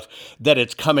bit of that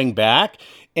it's coming back.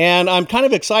 And I'm kind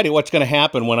of excited what's going to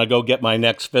happen when I go get my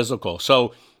next physical.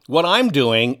 So what I'm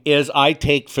doing is I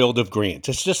take Field of Greens.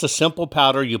 It's just a simple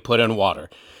powder you put in water.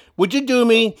 Would you do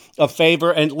me a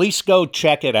favor and at least go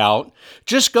check it out?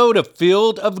 Just go to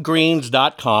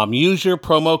fieldofgreens.com. Use your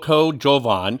promo code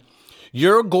Jovan.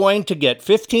 You're going to get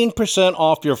 15%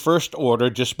 off your first order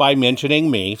just by mentioning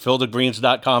me,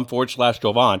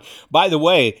 fieldofgreens.com/Jovan. By the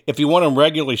way, if you want them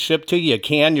regularly shipped to you, you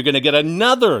can. You're going to get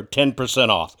another 10%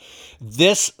 off.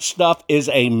 This stuff is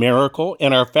a miracle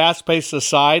in our fast-paced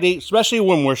society, especially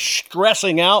when we're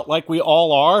stressing out like we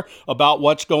all are about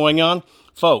what's going on.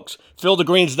 Folks,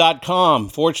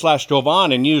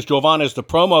 fieldofgreens.com/Jovan and use Jovan as the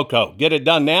promo code. Get it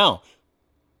done now.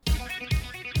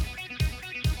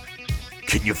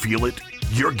 Can you feel it?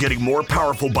 You're getting more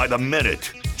powerful by the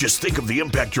minute. Just think of the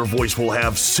impact your voice will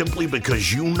have simply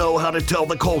because you know how to tell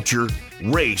the culture,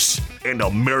 race, and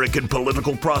American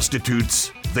political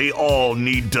prostitutes they all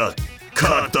need to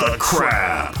cut the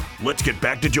crap. Let's get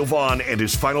back to Jovan and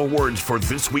his final words for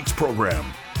this week's program.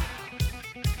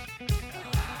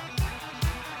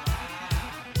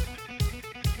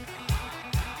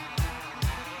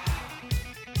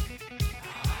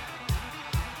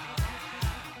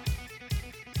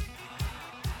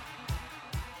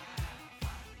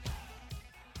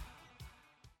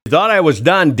 Thought I was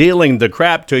done dealing the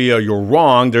crap to you. You're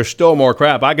wrong. There's still more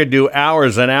crap. I could do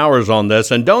hours and hours on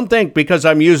this. And don't think because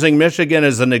I'm using Michigan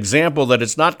as an example that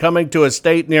it's not coming to a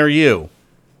state near you.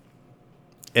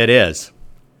 It is.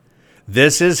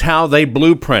 This is how they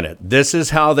blueprint it. This is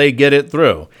how they get it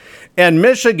through. And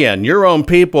Michigan, your own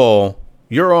people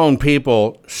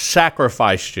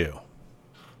sacrificed you.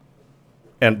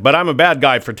 But I'm a bad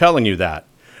guy for telling you that.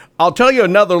 I'll tell you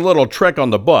another little trick on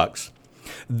the books.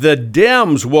 The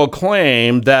Dems will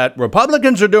claim that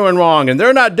Republicans are doing wrong and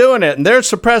they're not doing it and they're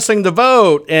suppressing the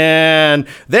vote and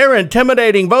they're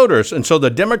intimidating voters. And so the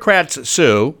Democrats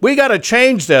sue. We got to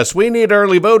change this. We need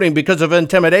early voting because of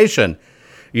intimidation.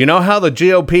 You know how the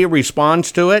GOP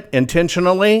responds to it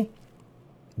intentionally?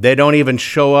 They don't even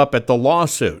show up at the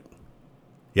lawsuit.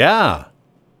 Yeah.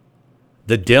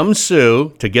 The Dems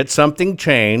sue to get something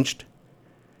changed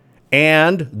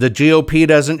and the GOP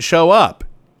doesn't show up.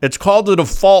 It's called the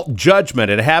default judgment.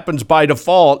 It happens by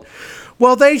default.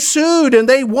 Well, they sued and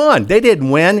they won. They didn't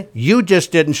win. You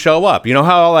just didn't show up. You know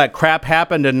how all that crap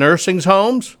happened in nursing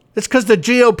homes? It's because the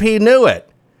GOP knew it.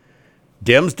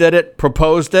 Dems did it,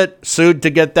 proposed it, sued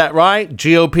to get that right.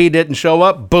 GOP didn't show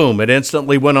up. Boom, it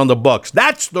instantly went on the books.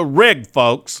 That's the rig,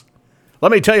 folks.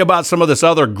 Let me tell you about some of this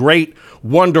other great,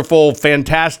 wonderful,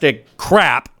 fantastic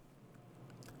crap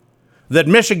that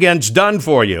Michigan's done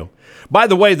for you. By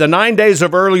the way, the 9 days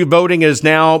of early voting is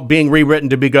now being rewritten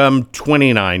to become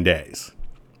 29 days.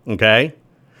 Okay?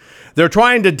 They're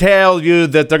trying to tell you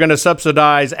that they're going to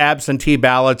subsidize absentee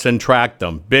ballots and track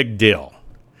them. Big deal.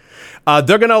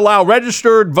 They're going to allow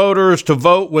registered voters to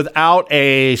vote without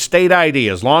a state ID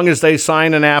as long as they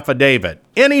sign an affidavit.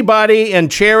 Anybody in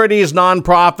charities,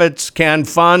 nonprofits can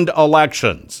fund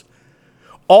elections.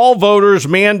 All voters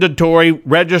mandatory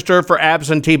register for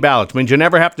absentee ballots. Means you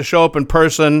never have to show up in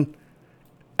person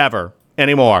ever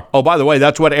anymore. Oh, by the way,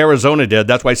 that's what Arizona did.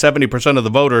 That's why 70% of the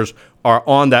voters are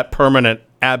on that permanent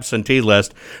absentee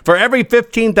list. For every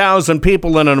 15,000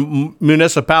 people in a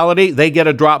municipality, they get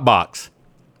a drop box.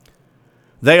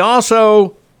 They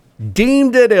also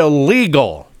deemed it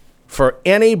illegal for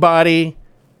anybody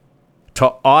to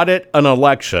audit an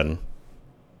election.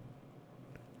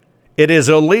 It is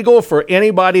illegal for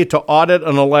anybody to audit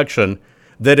an election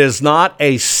that is not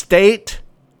a state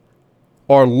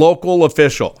or local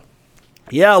official.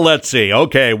 Yeah, let's see.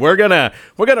 Okay, we're gonna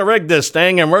rig this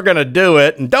thing and we're gonna do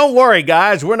it. And don't worry,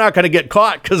 guys, we're not gonna get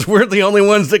caught because we're the only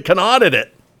ones that can audit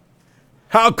it.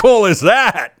 How cool is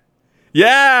that?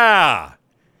 Yeah.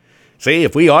 See,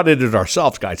 if we audited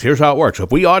ourselves, guys, here's how it works.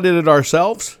 If we audited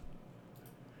ourselves,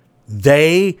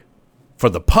 for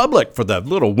the public, for the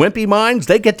little wimpy minds,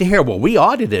 they get to hear, well, we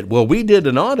audited. Well, we did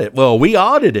an audit. Well, we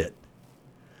audited.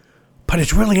 But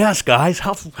it's really us, guys.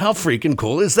 How freaking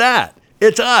cool is that?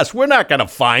 It's us. We're not going to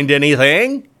find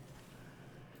anything.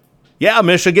 Yeah,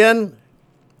 Michigan,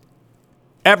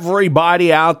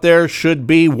 everybody out there should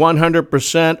be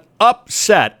 100%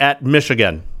 upset at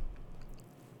Michigan.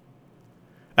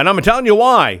 And I'm telling you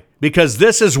why. Because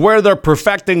this is where they're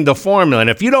perfecting the formula. And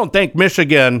if you don't think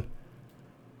Michigan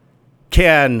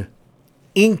can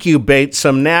incubate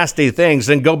some nasty things,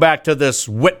 then go back to this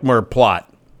Whitmer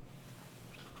plot.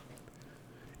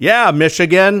 Yeah,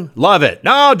 Michigan, love it.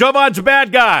 No, Joe Biden's a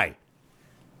bad guy.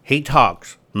 He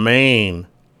talks mean.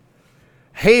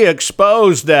 He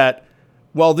exposed that,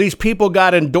 well, these people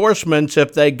got endorsements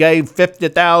if they gave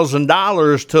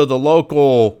 $50,000 to the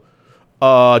local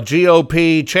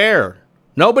GOP chair.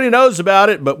 Nobody knows about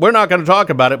it, but we're not going to talk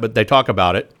about it, but they talk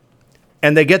about it.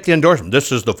 And they get the endorsement.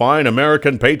 This is the fine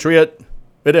American patriot.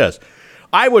 It is.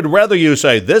 I would rather you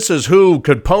say this is who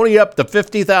could pony up the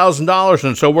 $50,000,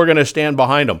 and so we're going to stand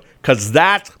behind them. Because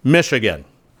that's Michigan.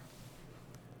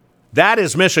 That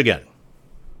is Michigan.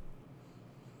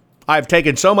 I've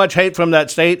taken so much hate from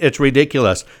that state, it's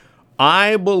ridiculous.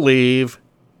 I believe,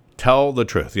 tell the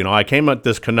truth. You know, I came at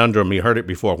this conundrum, you heard it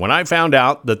before. When I found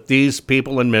out that these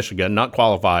people in Michigan, not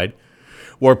qualified,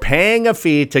 were paying a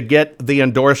fee to get the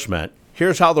endorsement,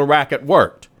 here's how the racket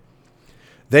worked.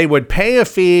 They would pay a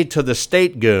fee to the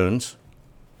state goons,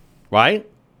 right?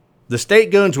 The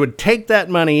state goons would take that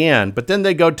money in, but then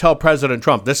they go tell President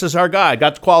Trump, this is our guy,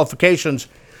 got the qualifications,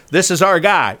 this is our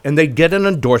guy, and they get an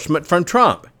endorsement from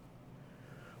Trump.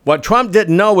 What Trump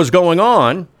didn't know was going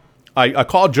on, I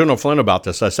called General Flynn about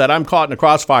this. I said, I'm caught in a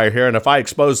crossfire here, and if I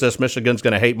expose this, Michigan's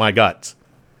going to hate my guts.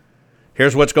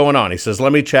 Here's what's going on. He says,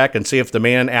 let me check and see if the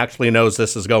man actually knows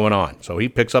this is going on. So he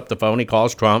picks up the phone, he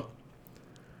calls Trump.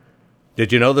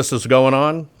 Did you know this is going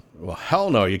on? Well, hell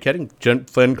no, are you kidding?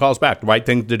 Flynn calls back. The right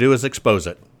thing to do is expose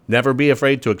it. Never be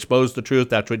afraid to expose the truth.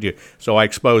 That's what you... So I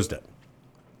exposed it.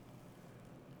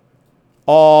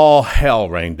 All hell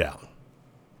rained down.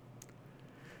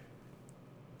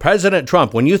 President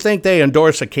Trump, when you think they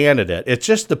endorse a candidate, it's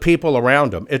just the people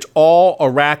around him. It's all a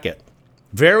racket.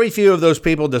 Very few of those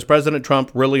people does President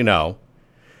Trump really know.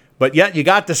 But yet you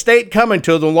got the state coming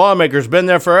to the lawmakers, been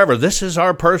there forever. This is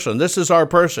our person. This is our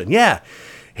person. Yeah,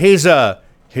 he's a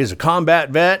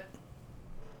combat vet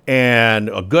and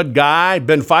a good guy,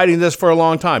 been fighting this for a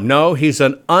long time. No, he's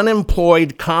an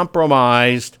unemployed,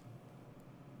 compromised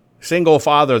single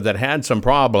father that had some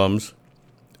problems,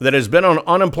 that has been on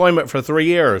unemployment for 3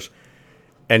 years.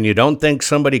 And you don't think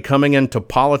somebody coming into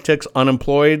politics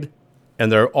unemployed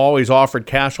and they're always offered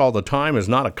cash all the time is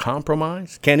not a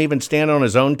compromise? Can't even stand on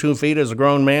his own 2 feet as a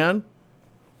grown man?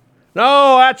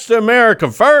 No, that's the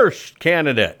America First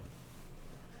candidate.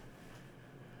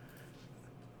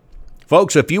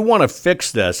 Folks, if you want to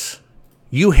fix this,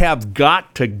 you have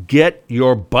got to get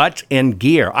your butts in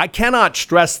gear. I cannot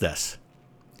stress this.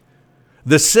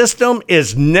 The system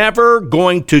is never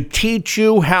going to teach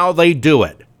you how they do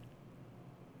it.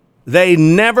 They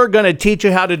never going to teach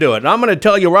you how to do it. And I'm going to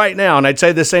tell you right now, and I'd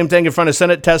say the same thing in front of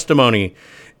Senate testimony.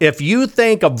 If you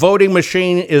think a voting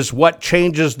machine is what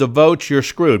changes the votes, you're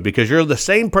screwed, because you're the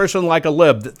same person like a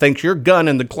lib that thinks your gun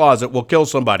in the closet will kill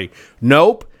somebody.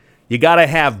 Nope. You got to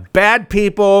have bad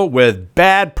people with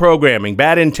bad programming,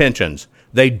 bad intentions.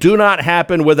 They do not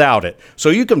happen without it. So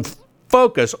you can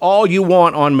focus all you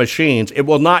want on machines. It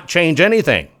will not change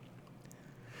anything.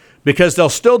 Because they'll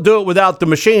still do it without the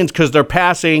machines because they're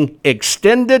passing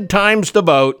extended times to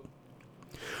vote,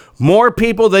 more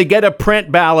people they get to print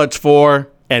ballots for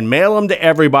and mail them to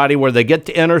everybody where they get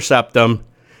to intercept them,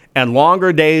 and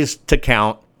longer days to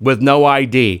count with no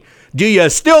ID. Do you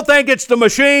still think it's the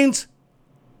machines?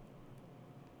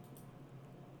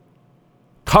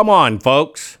 Come on,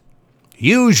 folks.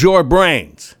 Use your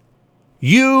brains.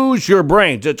 Use your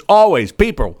brains. It's always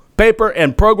people, paper,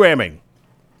 and programming.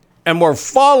 And we're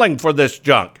falling for this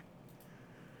junk.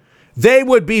 They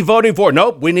would be voting for,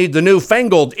 nope, we need the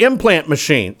newfangled implant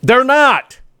machine. They're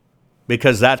not.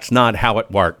 Because that's not how it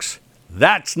works.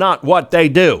 That's not what they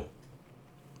do.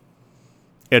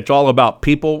 It's all about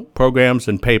people, programs,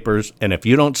 and papers. And if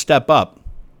you don't step up,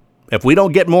 if we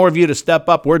don't get more of you to step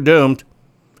up, we're doomed.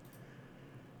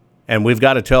 And we've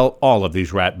got to tell all of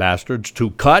these rat bastards to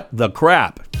cut the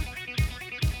crap.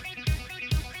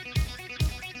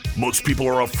 Most people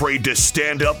are afraid to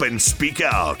stand up and speak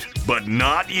out, but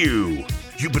not you.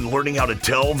 You've been learning how to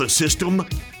tell the system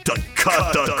to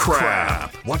cut the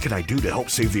crap. What can I do to help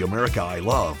save the America I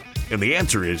love? And the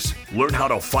answer is learn how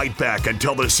to fight back and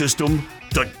tell the system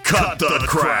to cut the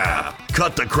crap.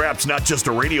 Cut the Crap's not just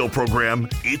a radio program,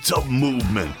 it's a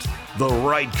movement. The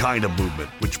right kind of movement,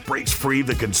 which breaks free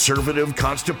the conservative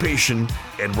constipation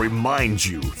and reminds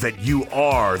you that you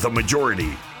are the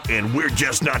majority. And we're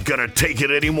just not gonna take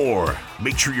it anymore.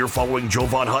 Make sure you're following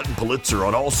Jovan Hutton Pulitzer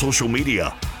on all social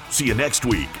media. See you next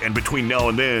week, and between now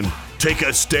and then, take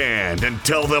a stand and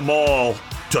tell them all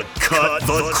to cut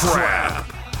the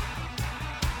crap.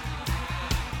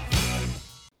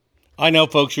 I know,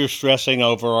 folks, you're stressing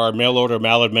over our mail-order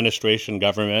maladministration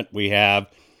government. We have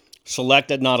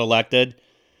selected, not elected.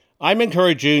 I'm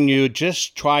encouraging you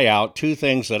just try out 2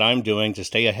 things that I'm doing to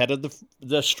stay ahead of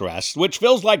the stress, which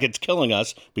feels like it's killing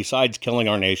us, besides killing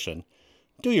our nation.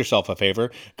 Do yourself a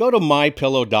favor. Go to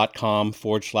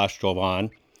mypillow.com/Jovan.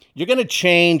 You're going to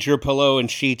change your pillow and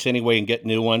sheets anyway and get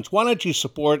new ones. Why don't you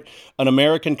support an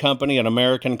American company, an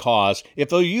American cause? If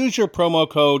they'll use your promo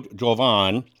code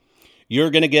Jovan, you're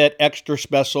going to get extra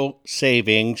special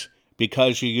savings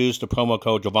because you used the promo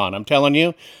code Jovan. I'm telling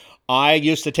you, I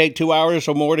used to take 2 hours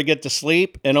or more to get to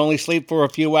sleep and only sleep for a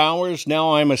few hours.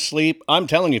 Now I'm asleep. I'm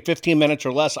telling you, 15 minutes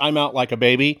or less, I'm out like a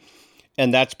baby.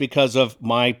 And that's because of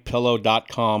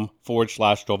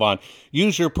mypillow.com/Jovan.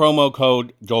 Use your promo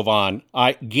code Jovan.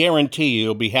 I guarantee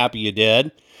you'll be happy you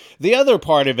did. The other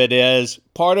part of it is,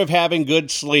 part of having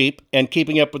good sleep and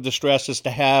keeping up with the stress is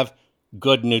to have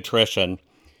good nutrition.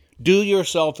 Do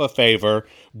yourself a favor.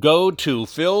 Go to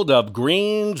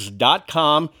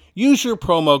fieldofgreens.com. Use your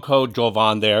promo code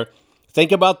Jovan there.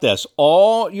 Think about this.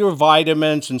 All your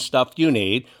vitamins and stuff you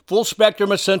need, full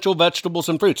spectrum essential vegetables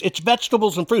and fruits. It's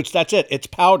vegetables and fruits. That's it. It's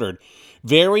powdered.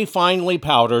 Very finely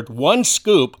powdered. 1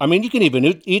 scoop. I mean, you can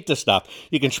even eat the stuff.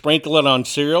 You can sprinkle it on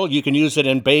cereal. You can use it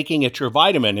in baking. It's your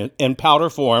vitamin in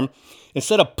powder form.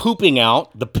 Instead of pooping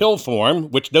out the pill form,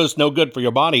 which does no good for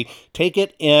your body, take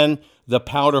it in the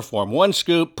powder form. 1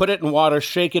 scoop, put it in water,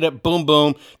 shake it, boom,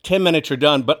 boom, 10 minutes, you're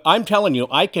done. But I'm telling you,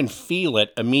 I can feel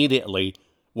it immediately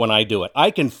when I do it.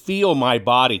 I can feel my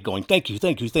body going, thank you,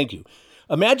 thank you, thank you.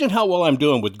 Imagine how well I'm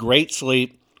doing with great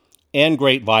sleep and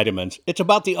great vitamins. It's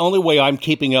about the only way I'm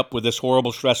keeping up with this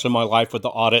horrible stress in my life with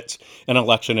the audits and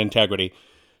election integrity.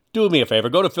 Do me a favor.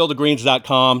 Go to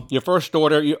fieldofgreens.com. Your first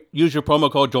order, use your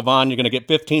promo code Jovan. You're going to get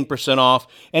 15% off.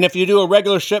 And if you do a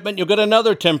regular shipment, you'll get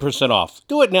another 10% off.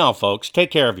 Do it now, folks.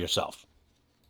 Take care of yourself.